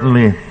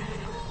certainly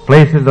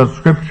places of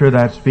Scripture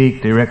that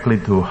speak directly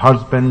to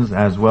husbands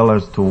as well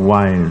as to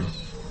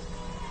wives.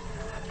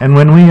 And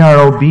when we are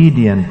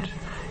obedient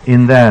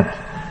in that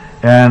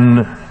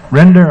and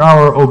render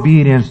our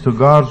obedience to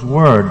God's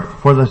Word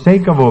for the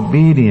sake of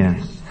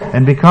obedience,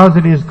 and because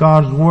it is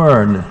God's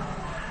Word,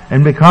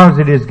 and because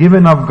it is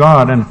given of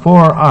God and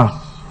for us,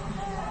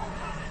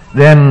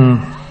 then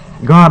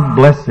God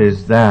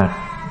blesses that.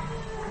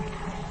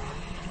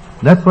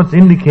 That's what's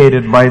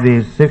indicated by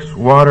these 6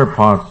 water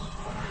pots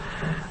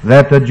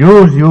that the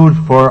Jews used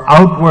for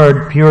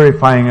outward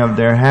purifying of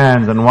their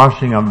hands and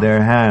washing of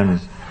their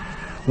hands.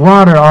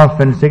 Water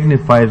often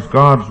signifies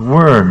God's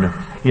Word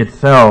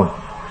itself.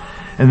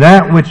 And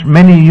that which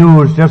many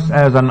use just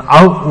as an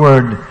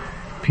outward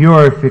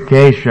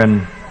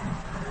purification,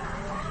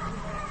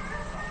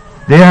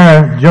 they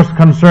are just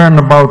concerned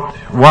about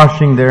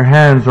washing their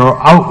hands or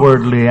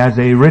outwardly as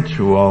a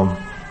ritual.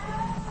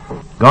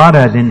 God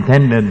has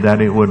intended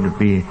that it would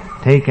be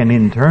taken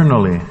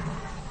internally.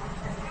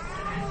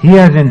 He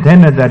has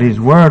intended that His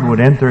Word would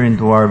enter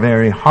into our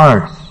very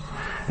hearts,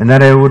 and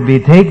that it would be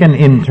taken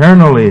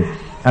internally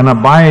and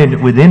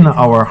abide within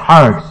our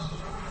hearts,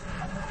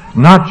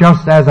 not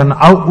just as an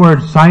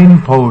outward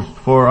signpost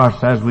for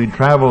us as we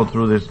travel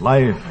through this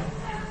life,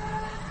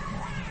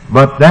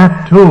 but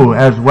that too,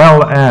 as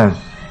well as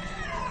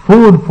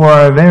food for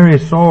our very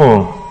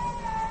soul,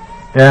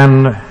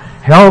 and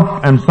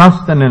help and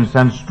sustenance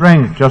and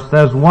strength, just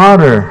as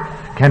water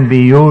can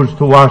be used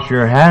to wash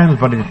your hands,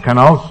 but it can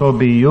also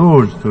be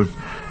used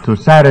to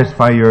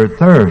satisfy your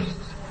thirst.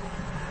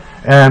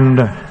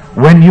 And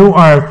when you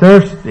are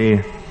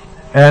thirsty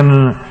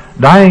and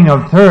dying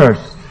of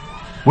thirst,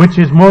 which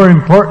is more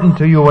important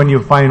to you when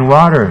you find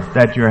water,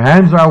 that your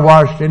hands are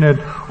washed in it,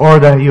 or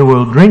that you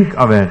will drink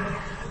of it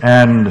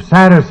and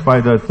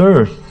satisfy the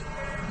thirst?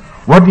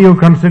 What do you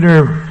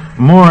consider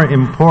more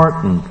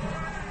important?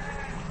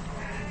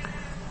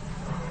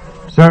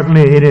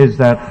 Certainly it is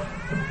that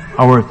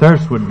our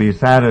thirst would be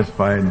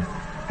satisfied,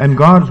 and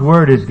God's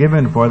word is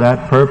given for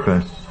that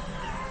purpose.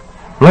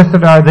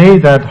 Blessed are they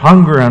that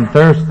hunger and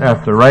thirst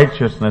after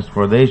righteousness,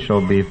 for they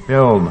shall be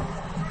filled.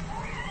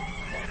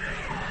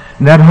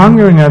 And that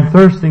hungering and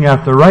thirsting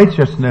after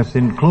righteousness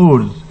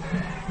includes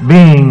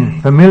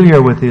being familiar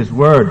with His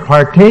word,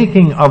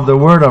 partaking of the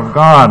word of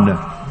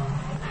God,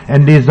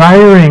 and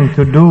desiring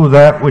to do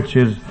that which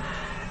is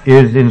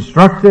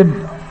instructed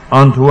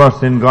unto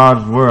us in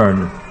God's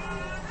word.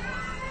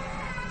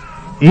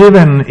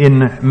 Even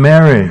in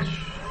marriage,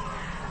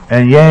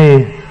 and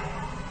yea,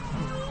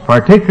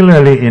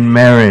 particularly in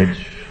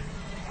marriage,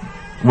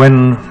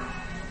 when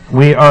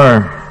we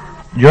are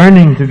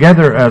journeying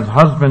together as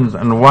husbands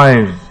and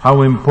wives,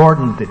 how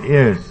important it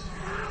is.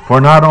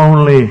 For not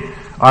only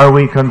are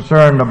we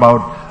concerned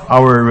about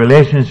our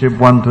relationship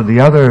one to the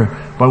other,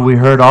 but we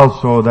heard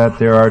also that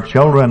there are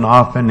children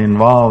often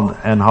involved,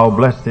 and how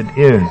blessed it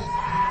is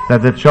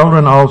that the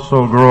children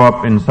also grow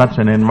up in such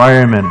an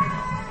environment,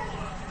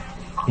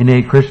 in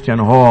a Christian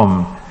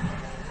home,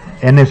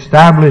 an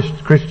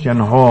established Christian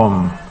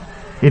home.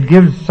 It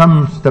gives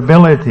some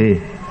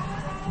stability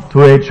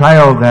to a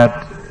child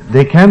that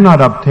they cannot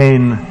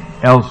obtain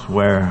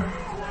elsewhere.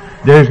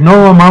 There's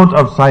no amount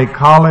of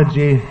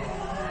psychology,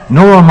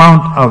 no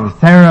amount of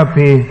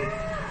therapy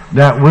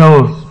that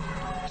will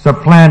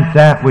supplant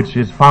that which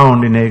is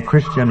found in a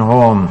Christian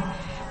home.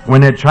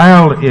 When a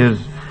child is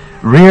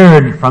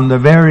reared from the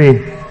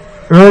very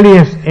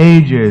earliest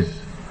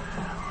ages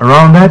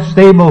around that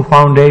stable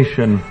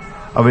foundation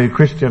of a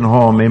Christian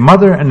home, a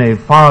mother and a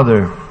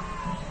father,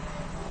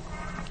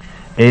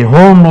 a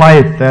home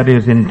life that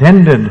is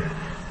intended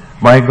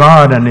by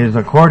God and is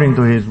according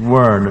to His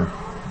word,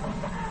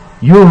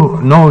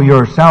 you know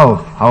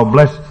yourself how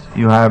blessed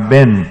you have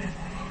been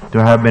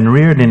to have been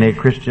reared in a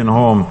Christian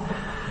home.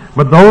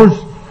 But those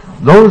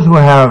who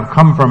have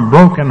come from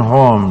broken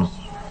homes,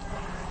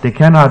 they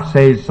cannot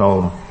say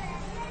so.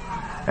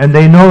 And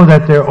they know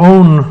that their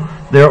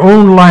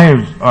own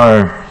lives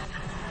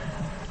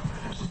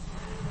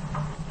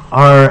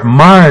are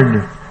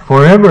marred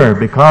forever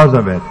because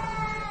of it.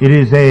 It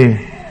is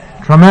a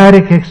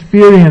traumatic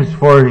experience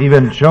for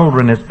even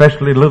children,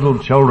 especially little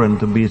children,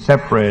 to be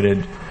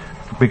separated,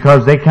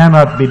 because they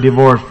cannot be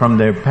divorced from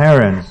their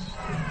parents,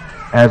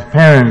 as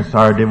parents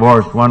are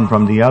divorced one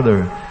from the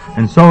other.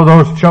 And so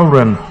those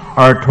children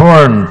are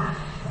torn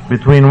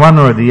between one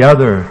or the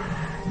other.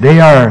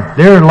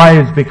 Their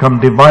lives become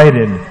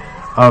divided,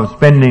 of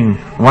spending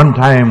one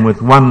time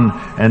with one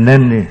and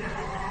then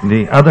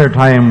the other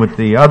time with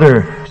the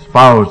other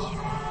spouse,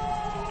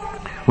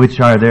 which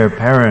are their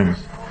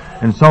parents.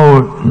 And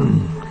so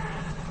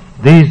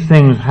these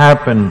things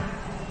happen,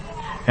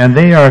 and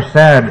they are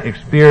sad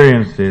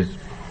experiences,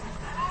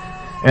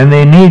 and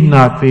they need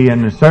not be,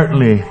 and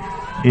certainly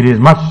it is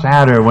much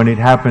sadder when it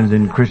happens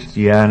in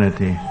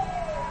Christianity,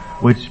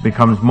 which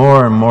becomes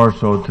more and more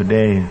so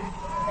today,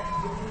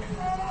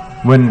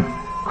 when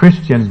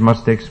Christians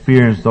must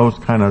experience those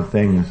kind of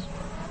things.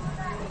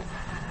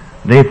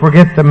 They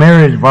forget the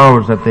marriage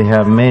vows that they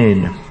have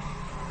made,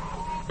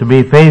 to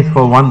be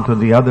faithful one to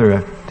the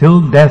other, till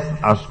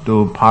death us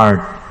do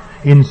part,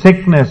 in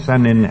sickness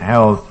and in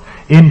health,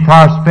 in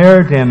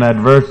prosperity and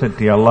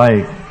adversity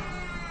alike.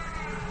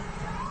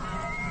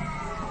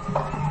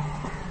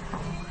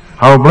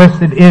 How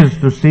blessed it is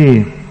to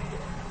see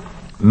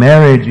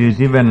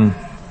marriages even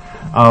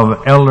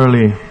of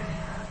elderly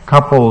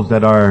couples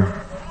that are,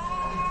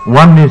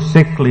 one is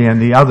sickly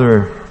and the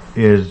other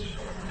is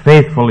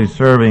faithfully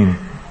serving.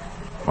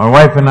 My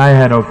wife and I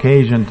had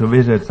occasion to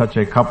visit such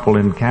a couple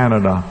in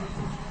Canada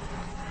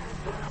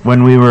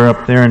when we were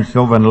up there in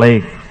Sylvan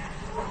Lake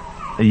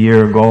a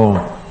year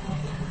ago.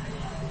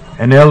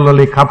 An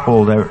elderly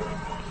couple that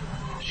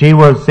she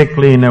was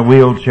sickly in a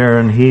wheelchair,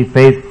 and he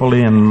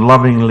faithfully and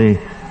lovingly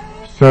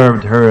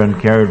served her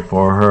and cared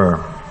for her,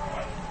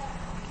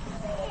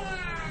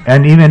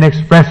 and even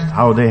expressed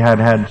how they had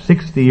had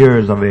 60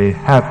 years of a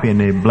happy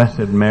and a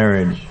blessed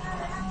marriage.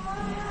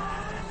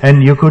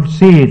 And you could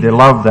see the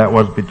love that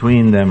was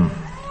between them.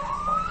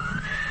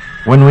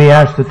 When we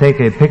asked to take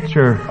a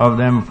picture of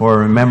them for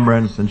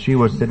remembrance, and she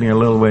was sitting a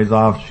little ways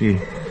off,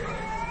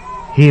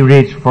 he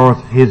reached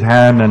forth his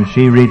hand and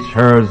she reached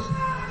hers,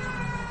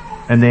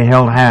 and they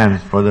held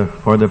hands for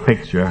the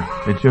picture.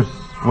 It just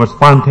was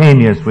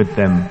spontaneous with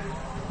them.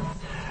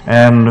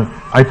 And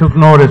I took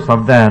notice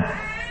of that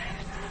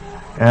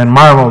and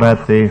marveled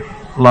at the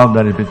love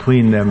that is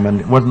between them, and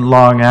it wasn't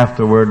long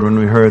afterward when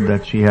we heard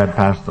that she had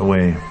passed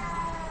away.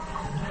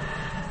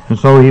 And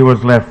so he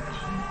was left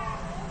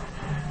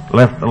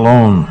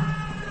alone.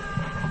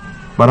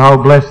 But how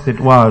blessed it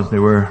was. They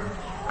were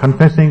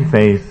confessing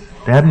faith.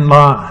 They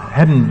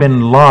hadn't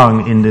been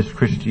long in this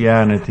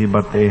Christianity,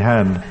 but they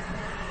had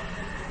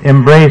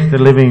embraced the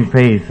living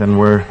faith and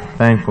were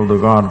thankful to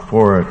God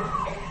for it.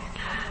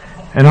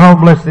 And how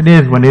blessed it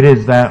is when it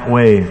is that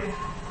way.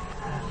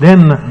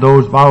 Then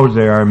those vows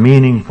there are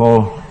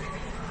meaningful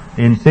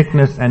in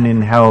sickness and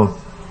in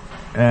health.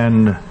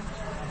 And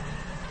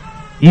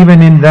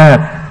even in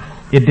that,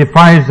 it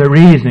defies the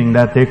reasoning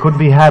that there could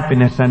be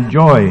happiness and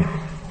joy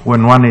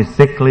when one is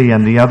sickly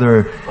and the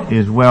other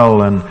is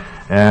well,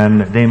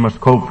 and they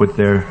must cope with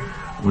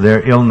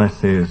their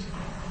illnesses.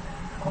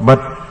 But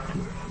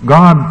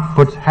God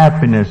puts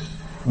happiness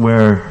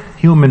where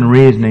human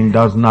reasoning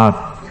does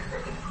not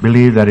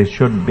believe that it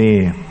should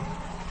be.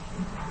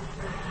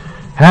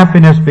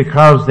 Happiness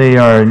because they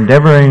are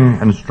endeavoring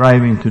and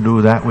striving to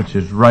do that which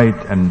is right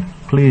and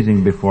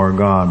pleasing before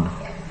God.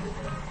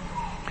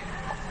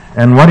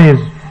 And what is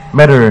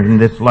better in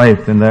this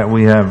life than that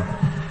we have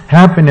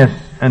happiness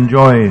and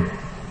joy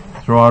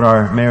throughout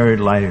our married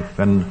life?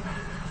 And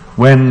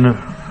when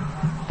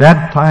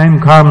that time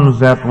comes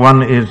that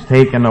one is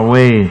taken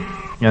away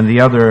and the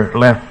other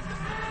left,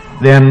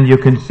 then you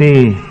can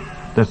see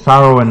the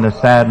sorrow and the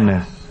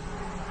sadness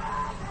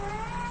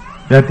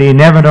that the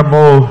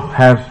inevitable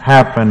has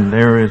happened.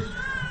 There is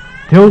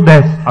till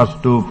death us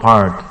do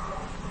part,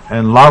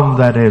 and love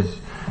that has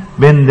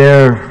been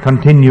there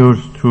continues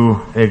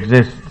to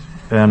exist,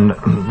 and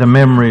the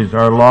memories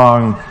are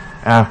long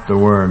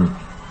afterward.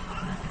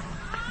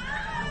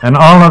 And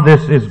all of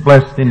this is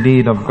blessed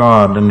indeed of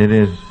God, and it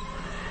is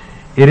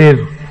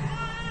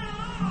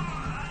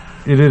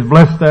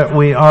blessed that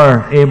we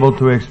are able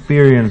to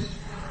experience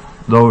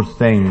those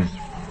things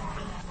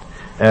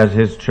as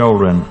His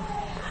children.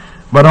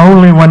 But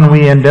only when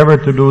we endeavor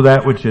to do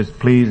that which is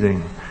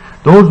pleasing.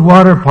 Those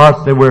water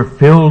pots, they were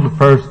filled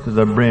first to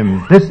the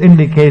brim. This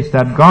indicates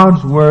that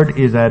God's word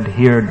is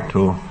adhered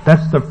to.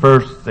 That's the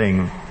first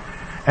thing.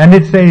 And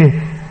it's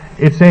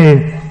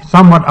a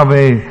somewhat of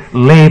a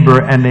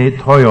labor and a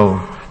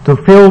toil to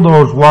fill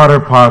those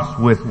water pots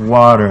with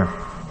water.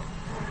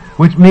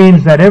 Which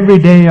means that every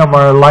day of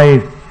our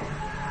life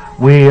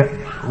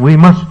we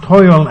must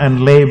toil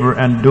and labor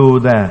and do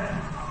that.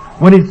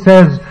 When it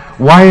says,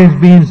 wives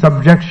be in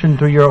subjection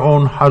to your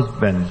own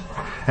husbands,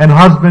 and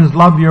husbands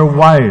love your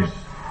wives,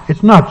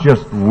 it's not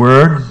just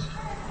words,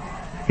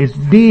 it's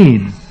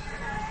deeds.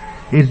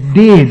 It's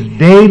deeds,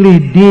 daily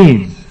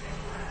deeds,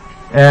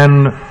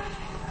 and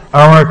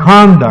our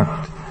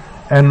conduct.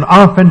 And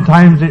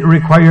oftentimes it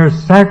requires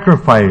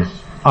sacrifice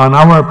on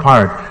our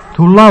part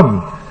to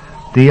love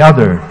the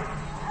other.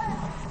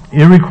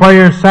 It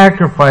requires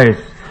sacrifice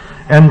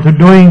and to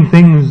doing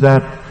things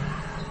that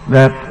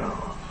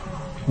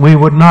we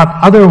would not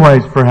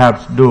otherwise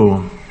perhaps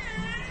do.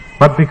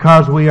 But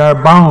because we are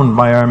bound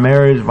by our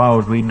marriage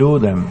vows, we do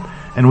them.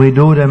 And we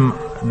do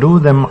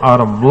them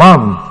out of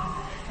love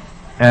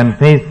and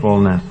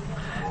faithfulness.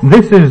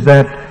 This is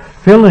that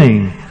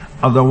filling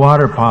of the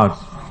water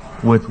pots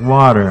with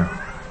water,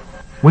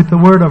 with the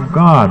Word of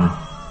God.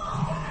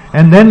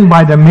 And then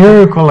by the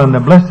miracle and the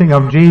blessing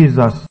of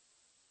Jesus,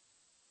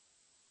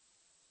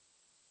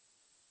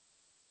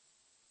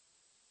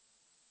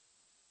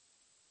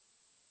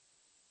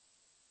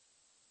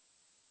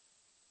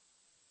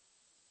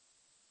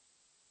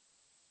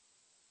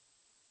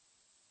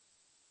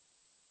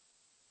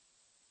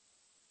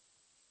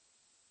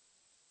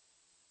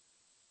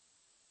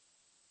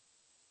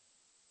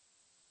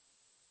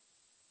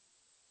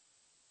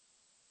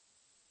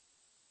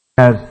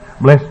 has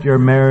blessed your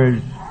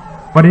marriage,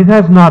 but it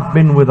has not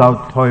been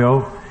without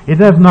toil. It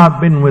has not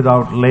been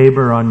without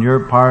labor on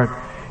your part.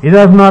 It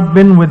has not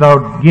been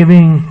without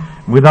giving,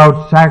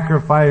 without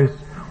sacrifice,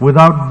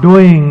 without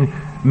doing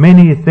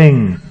many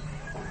things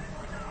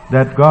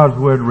that God's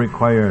Word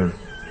requires.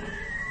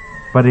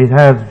 But it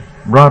has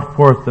brought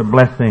forth the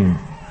blessing.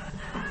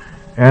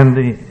 And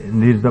it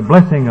is the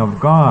blessing of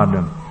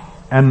God.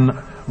 And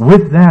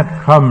with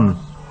that comes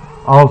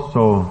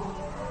also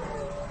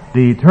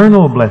the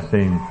eternal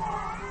blessing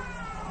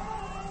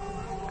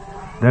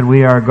that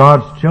we are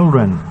God's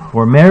children.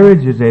 For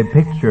marriage is a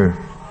picture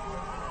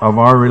of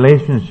our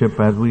relationship,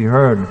 as we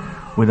heard,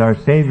 with our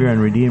Savior and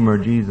Redeemer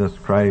Jesus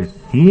Christ.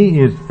 He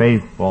is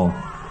faithful.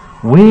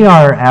 We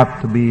are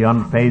apt to be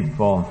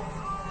unfaithful.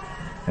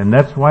 And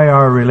that's why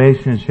our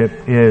relationship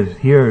is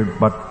here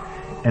but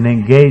an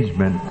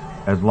engagement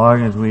as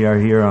long as we are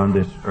here on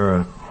this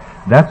earth.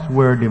 That's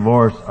where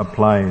divorce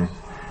applies,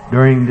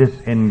 during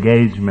this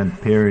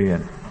engagement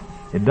period.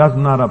 It does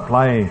not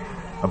apply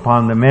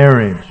upon the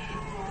marriage,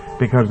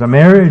 because the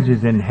marriage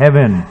is in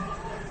heaven,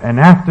 and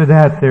after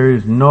that there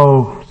is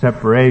no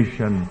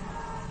separation.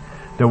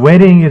 The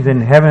wedding is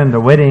in heaven,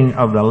 the wedding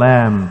of the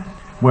Lamb,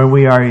 where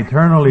we are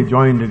eternally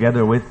joined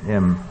together with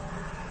Him.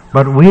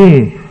 But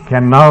we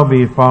can now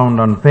be found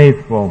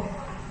unfaithful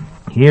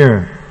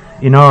here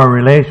in our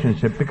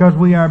relationship because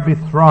we are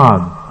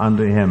betrothed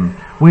unto Him.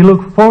 We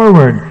look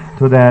forward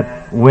to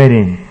that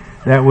wedding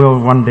that will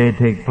one day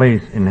take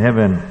place in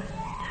heaven,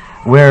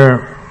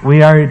 where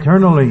we are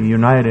eternally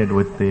united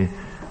with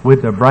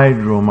the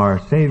bridegroom, our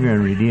Savior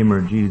and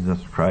Redeemer, Jesus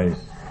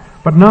Christ.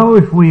 But now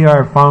if we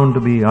are found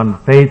to be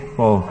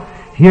unfaithful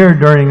here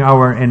during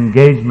our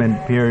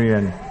engagement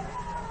period,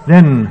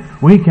 then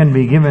we can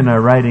be given a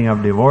writing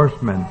of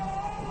divorcement.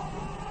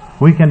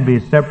 We can be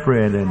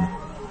separated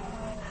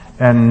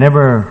and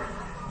never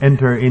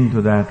enter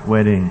into that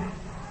wedding.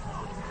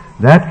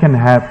 That can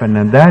happen,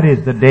 and that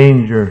is the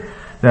danger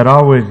that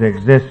always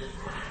exists.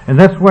 And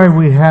that's why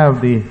we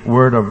have the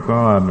Word of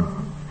God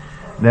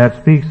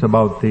that speaks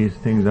about these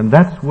things. And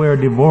that's where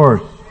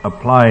divorce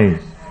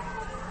applies,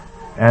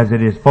 as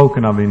it is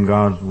spoken of in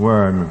God's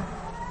Word.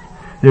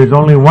 There's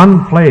only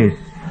one place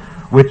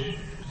which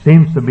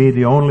seems to be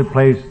the only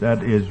place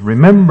that is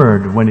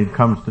remembered when it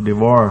comes to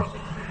divorce.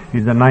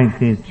 Is the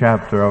 19th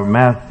chapter of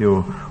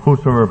Matthew.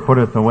 Whosoever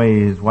putteth away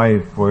his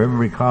wife for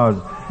every cause,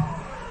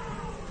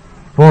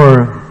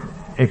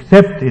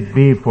 except it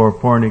be for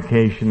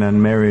fornication,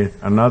 and marrieth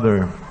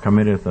another,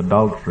 committeth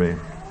adultery.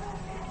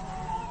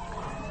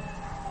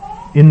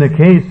 In the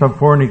case of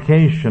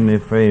fornication,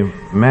 if a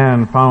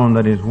man found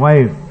that his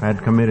wife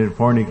had committed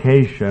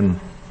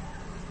fornication,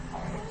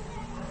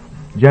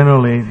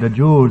 generally the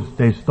Jews,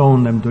 they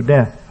stoned them to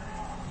death.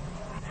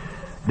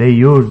 They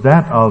used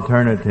that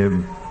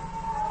alternative.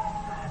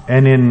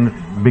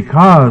 And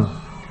because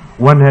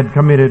one had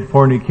committed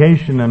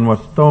fornication and was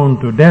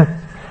stoned to death,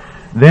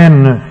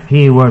 then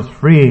he was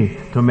free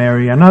to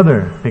marry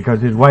another,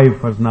 because his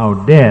wife was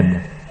now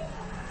dead,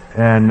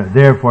 and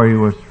therefore he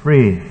was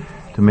free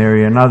to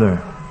marry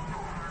another.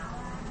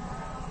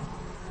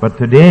 But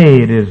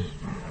today it is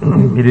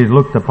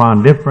looked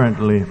upon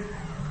differently.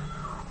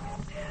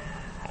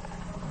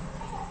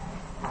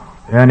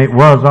 And it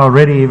was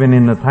already even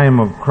in the time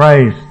of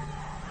Christ,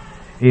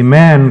 a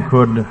man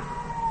could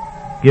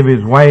give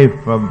his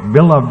wife a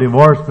bill of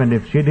divorcement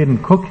if she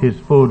didn't cook his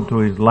food to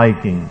his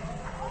liking.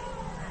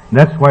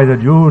 That's why the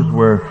Jews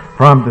were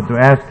prompted to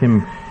ask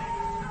him,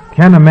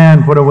 can a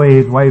man put away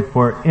his wife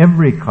for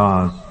every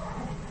cause?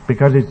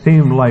 Because it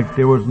seemed like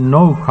there was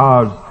no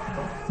cause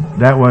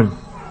that was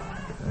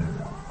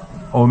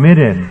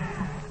omitted.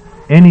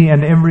 Any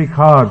and every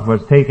cause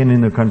was taken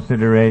into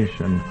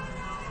consideration,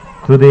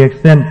 to the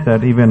extent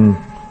that even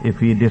if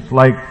he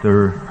disliked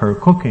her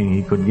cooking,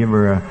 he could give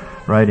her a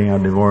writing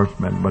of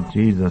divorcement. But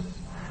Jesus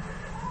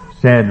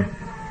said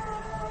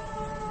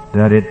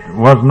that it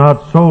was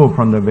not so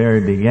from the very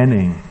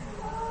beginning.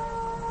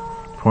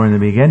 For in the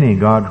beginning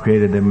God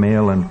created them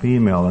male and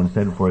female, and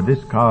said, for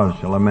this cause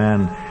shall a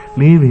man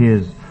leave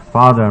his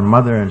father and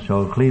mother, and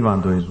shall cleave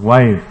unto his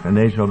wife, and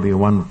they shall be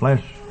one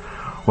flesh.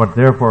 What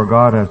therefore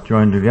God hath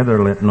joined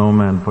together, let no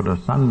man put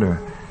asunder.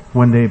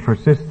 When they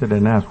persisted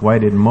and asked, why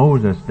did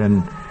Moses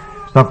then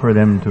suffer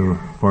them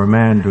for a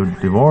man to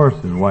divorce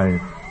his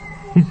wife?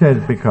 He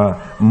says,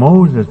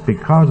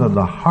 because of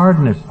the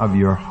hardness of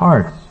your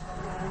hearts,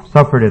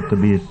 suffered it to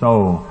be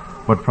so.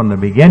 But from the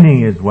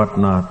beginning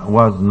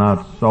was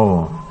not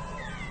so.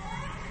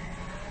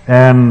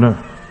 And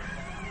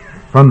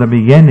from the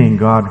beginning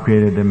God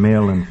created the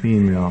male and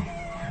female.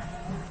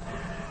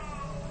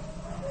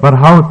 But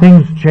how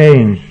things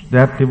changed.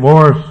 That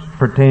divorce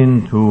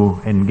pertained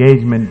to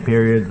engagement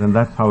periods, and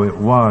that's how it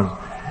was.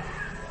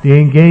 The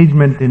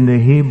engagement in the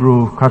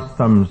Hebrew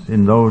customs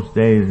in those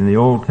days, in the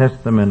Old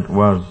Testament,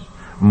 was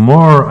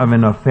more of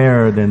an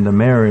affair than the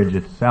marriage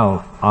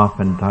itself,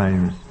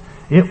 oftentimes.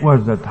 It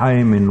was a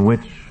time in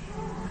which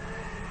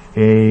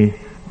a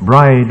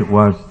bride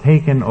was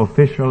taken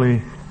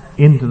officially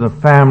into the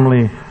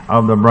family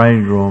of the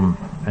bridegroom,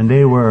 and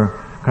they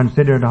were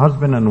considered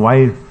husband and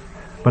wife,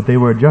 but they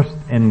were just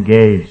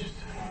engaged.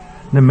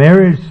 The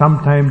marriage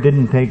sometimes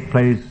didn't take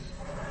place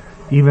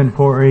even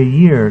for a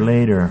year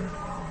later,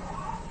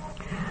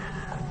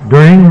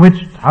 during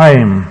which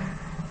time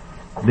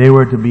they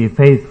were to be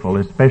faithful.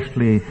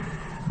 Especially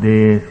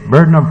the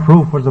burden of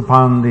proof was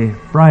upon the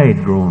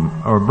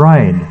bridegroom or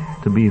bride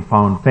to be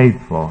found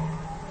faithful.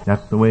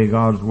 That's the way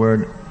God's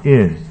Word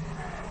is,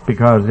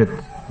 because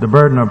the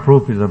burden of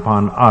proof is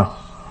upon us.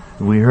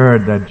 We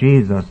heard that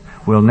Jesus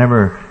will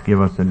never give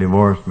us a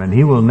divorcement.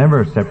 He will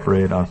never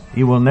separate us.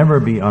 He will never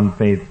be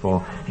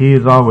unfaithful. He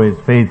is always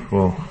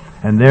faithful,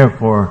 and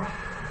therefore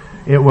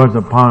it was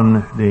upon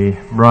the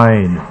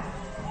bride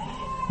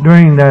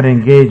during that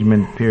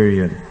engagement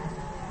period.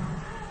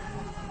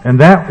 And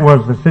that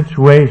was the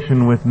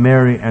situation with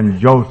Mary and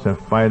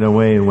Joseph, by the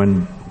way,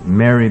 when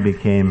Mary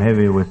became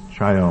heavy with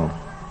child.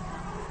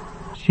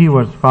 She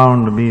was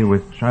found to be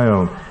with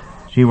child.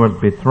 She was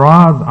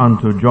betrothed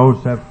unto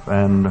Joseph,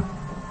 and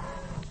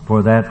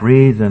for that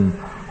reason,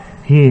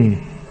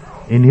 he,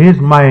 in his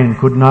mind,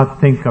 could not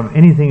think of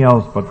anything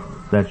else but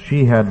that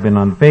she had been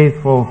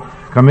unfaithful,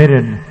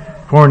 committed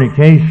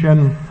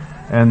fornication,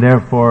 and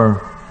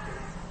therefore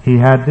he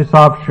had this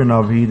option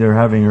of either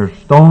having her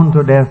stoned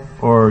to death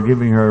or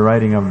giving her a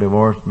writing of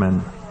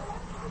divorcement.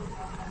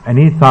 And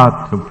he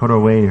thought to put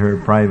away her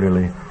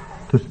privately,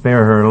 to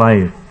spare her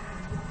life.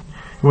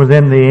 It was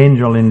then the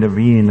angel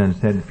intervened and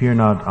said, "Fear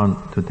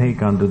not to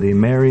take unto thee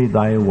Mary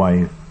thy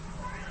wife."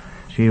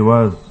 She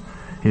was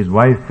his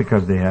wife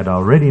because they had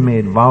already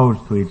made vows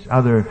to each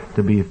other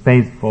to be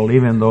faithful,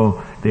 even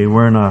though they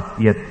were not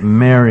yet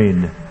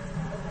married.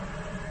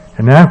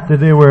 And after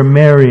they were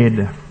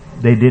married,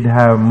 they did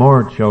have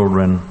more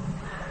children.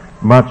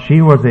 But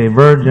she was a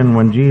virgin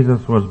when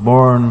Jesus was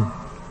born.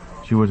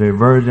 She was a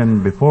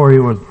virgin before he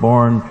was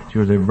born. She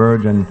was a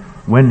virgin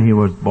when he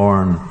was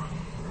born.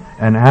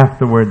 And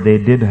afterward they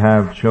did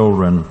have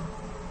children.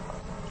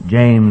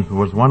 James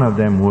was one of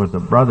them, who was a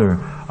brother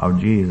of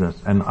Jesus,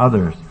 and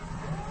others.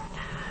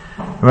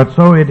 But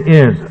so it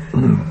is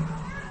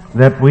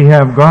that we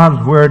have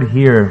God's Word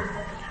here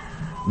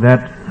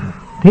that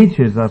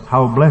teaches us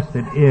how blessed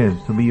it is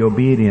to be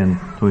obedient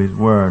to His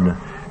Word.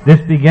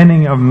 This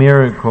beginning of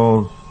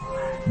miracles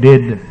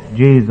did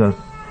Jesus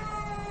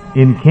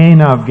in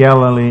Cana of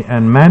Galilee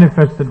and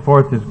manifested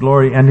forth His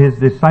glory, and His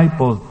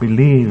disciples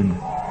believed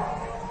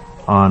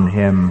on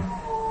Him.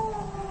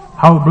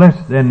 How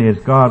blessed then is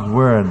God's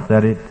Word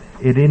that it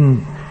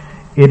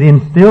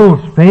instills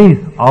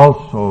faith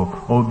also.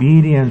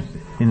 Obedience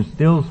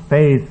instills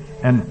faith,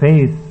 and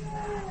faith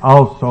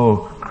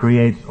also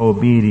creates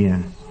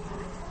obedience.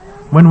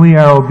 When we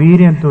are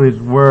obedient to His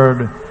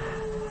Word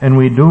and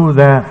we do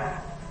that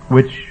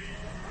which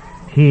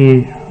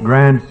He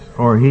grants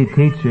or He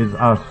teaches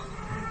us,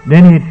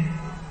 then it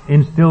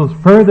instills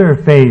further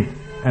faith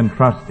and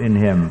trust in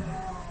Him.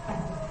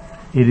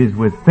 It is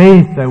with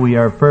faith that we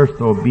are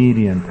first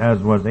obedient, as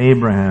was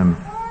Abraham.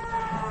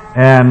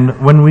 And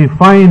when we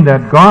find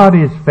that God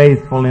is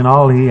faithful in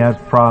all He has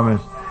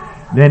promised,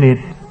 then it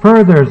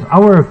furthers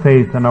our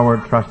faith and our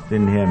trust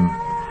in Him.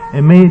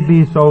 It may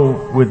be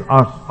so with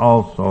us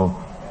also,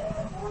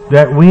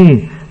 that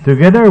we,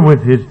 together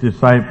with His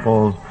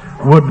disciples,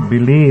 would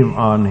believe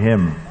on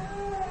Him,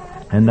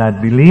 and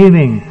that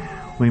believing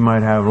we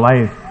might have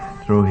life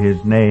through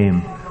His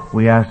name.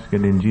 We ask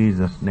it in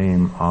Jesus'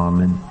 name.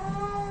 Amen.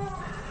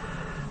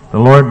 The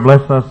Lord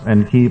bless us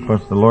and keep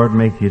us. The Lord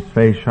make His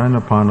face shine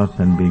upon us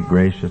and be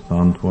gracious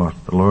unto us.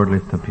 The Lord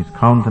lift up His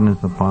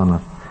countenance upon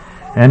us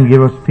and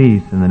give us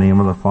peace, in the name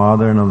of the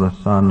Father, and of the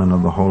Son, and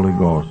of the Holy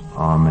Ghost.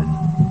 Amen.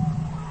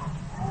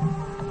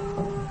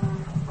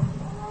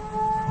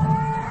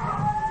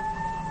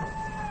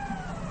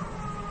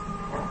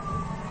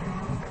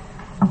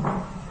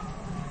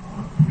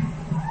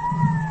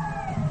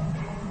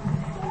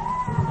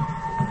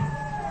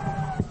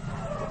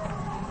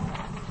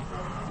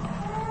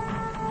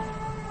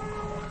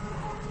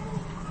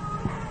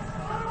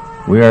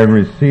 We are in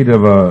receipt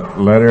of a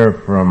letter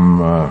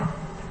from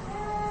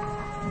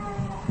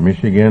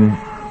Michigan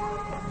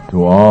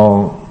to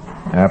all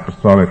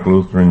Apostolic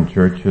Lutheran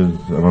Churches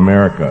of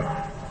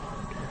America.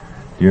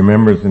 Dear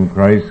members in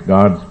Christ,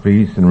 God's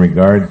peace and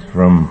regards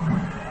from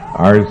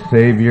our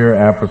Savior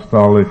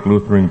Apostolic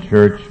Lutheran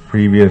Church,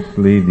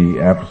 previously the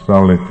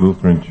Apostolic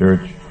Lutheran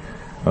Church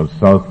of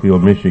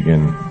Southfield,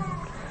 Michigan.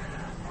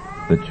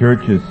 The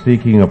church is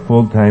seeking a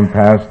full-time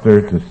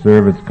pastor to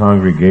serve its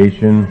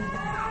congregation,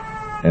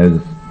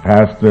 as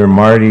Pastor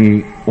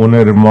Marty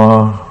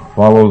Unerma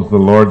follows the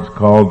Lord's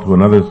call to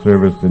another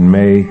service in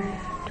May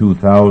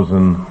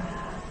 2000.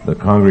 The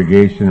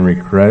congregation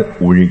requests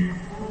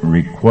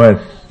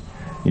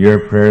your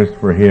prayers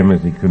for him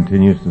as he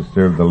continues to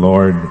serve the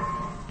Lord.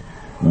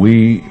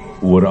 We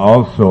would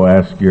also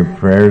ask your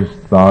prayers,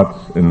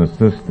 thoughts, and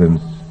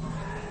assistance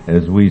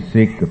as we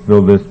seek to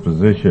fill this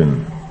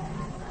position.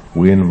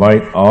 We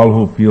invite all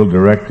who feel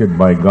directed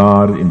by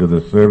God into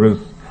the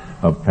service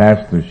of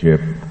pastorship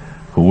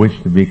who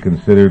wish to be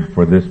considered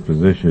for this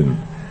position.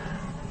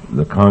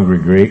 The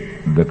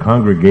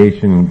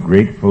congregation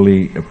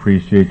gratefully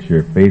appreciates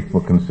your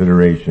faithful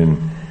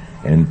consideration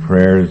and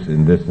prayers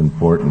in this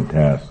important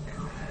task.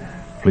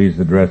 Please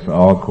address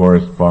all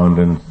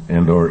correspondence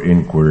and or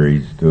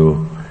inquiries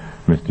to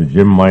Mr.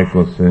 Jim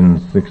Michelson,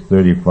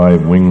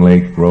 635 Wing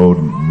Lake Road,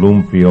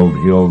 Bloomfield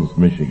Hills,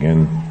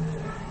 Michigan.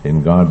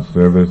 In God's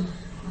service,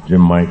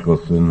 Jim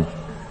Michelson,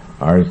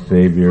 Our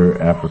Savior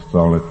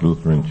Apostolic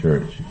Lutheran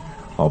Church.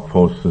 I'll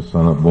post this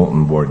on a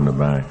bulletin board in the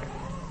back.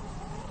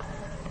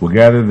 We'll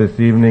gather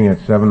this evening at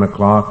 7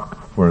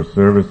 o'clock for a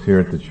service here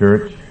at the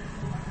church.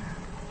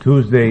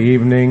 Tuesday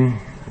evening,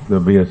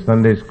 there'll be a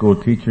Sunday school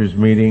teachers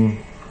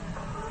meeting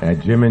at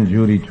Jim and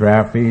Judy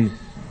Traffy's.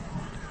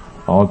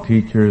 All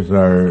teachers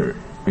are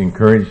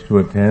encouraged to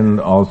attend.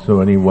 Also,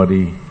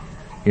 anybody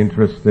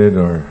interested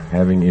or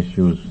having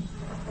issues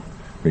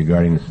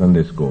regarding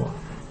Sunday school.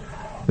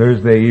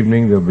 Thursday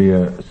evening, there'll be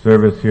a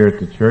service here at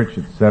the church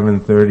at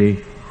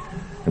 7:30.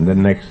 And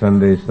then next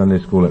Sunday, Sunday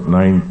school at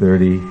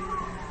 9:30,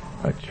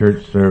 a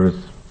church service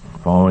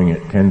following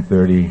at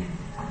 10:30,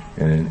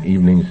 and an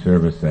evening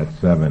service at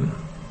 7.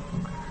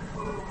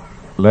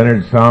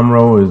 Leonard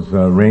Somro is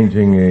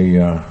arranging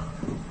a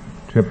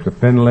trip to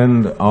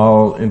Finland.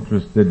 All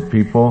interested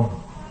people,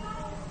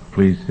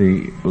 please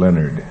see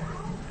Leonard.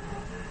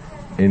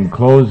 In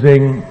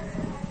closing,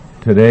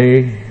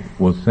 today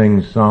we'll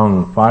sing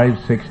Song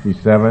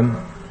 567,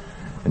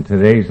 And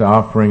today's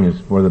offering is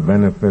for the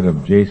benefit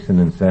of Jason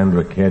and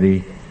Sandra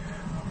Ketty,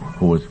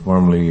 who was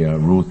formerly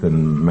Ruth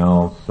and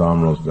Mel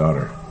Somro's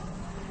daughter.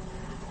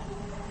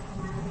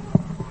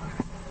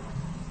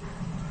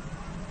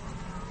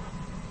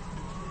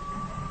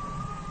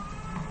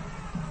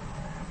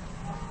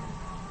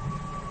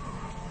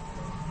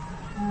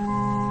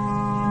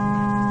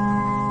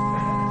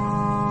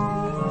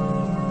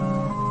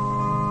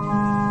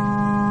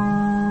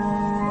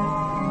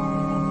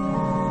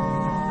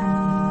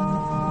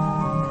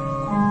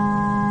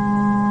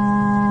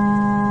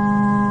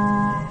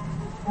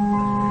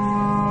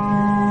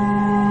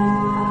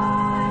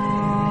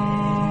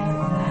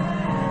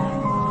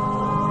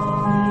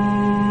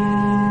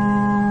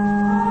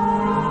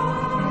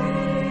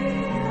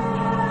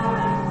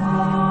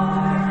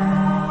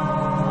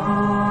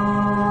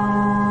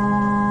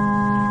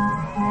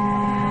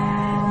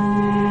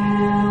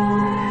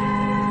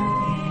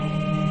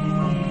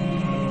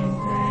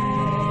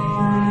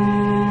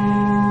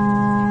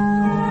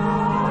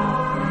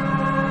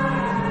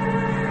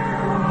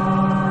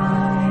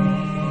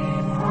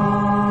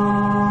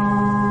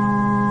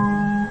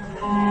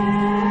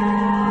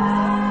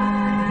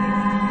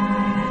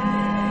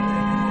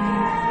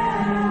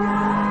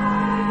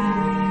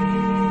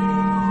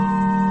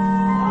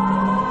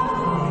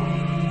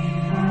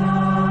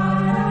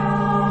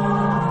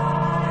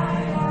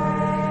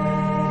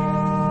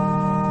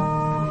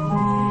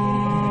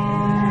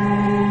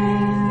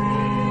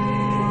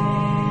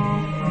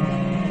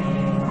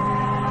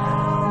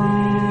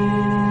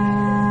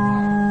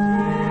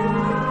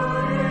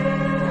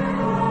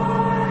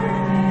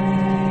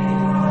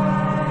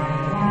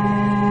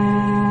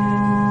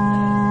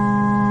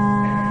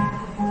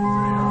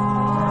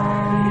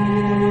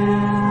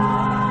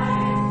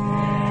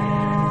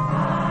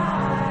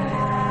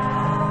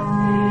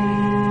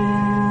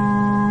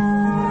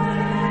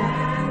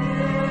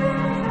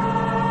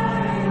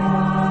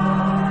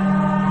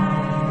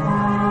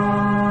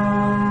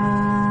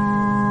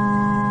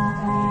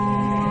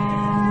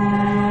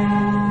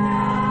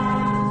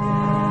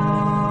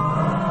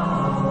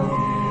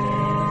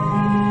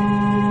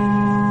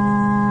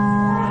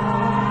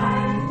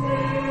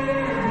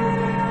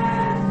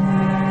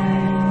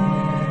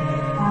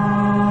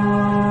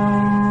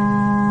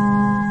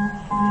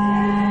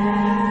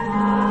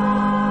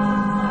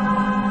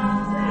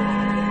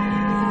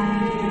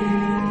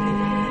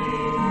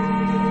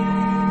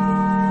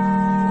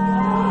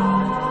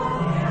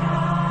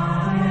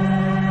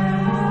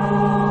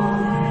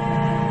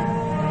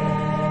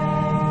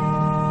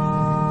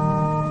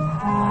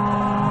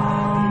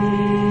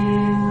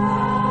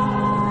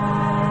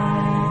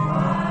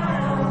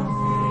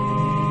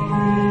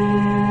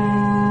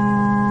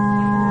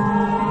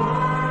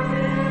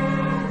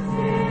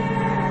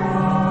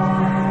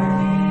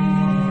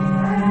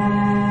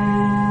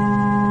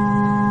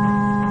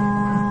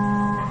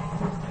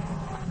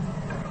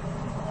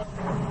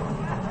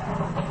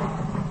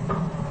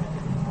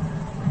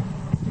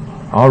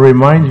 I'll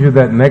remind you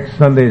that next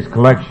Sunday's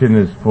collection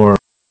is for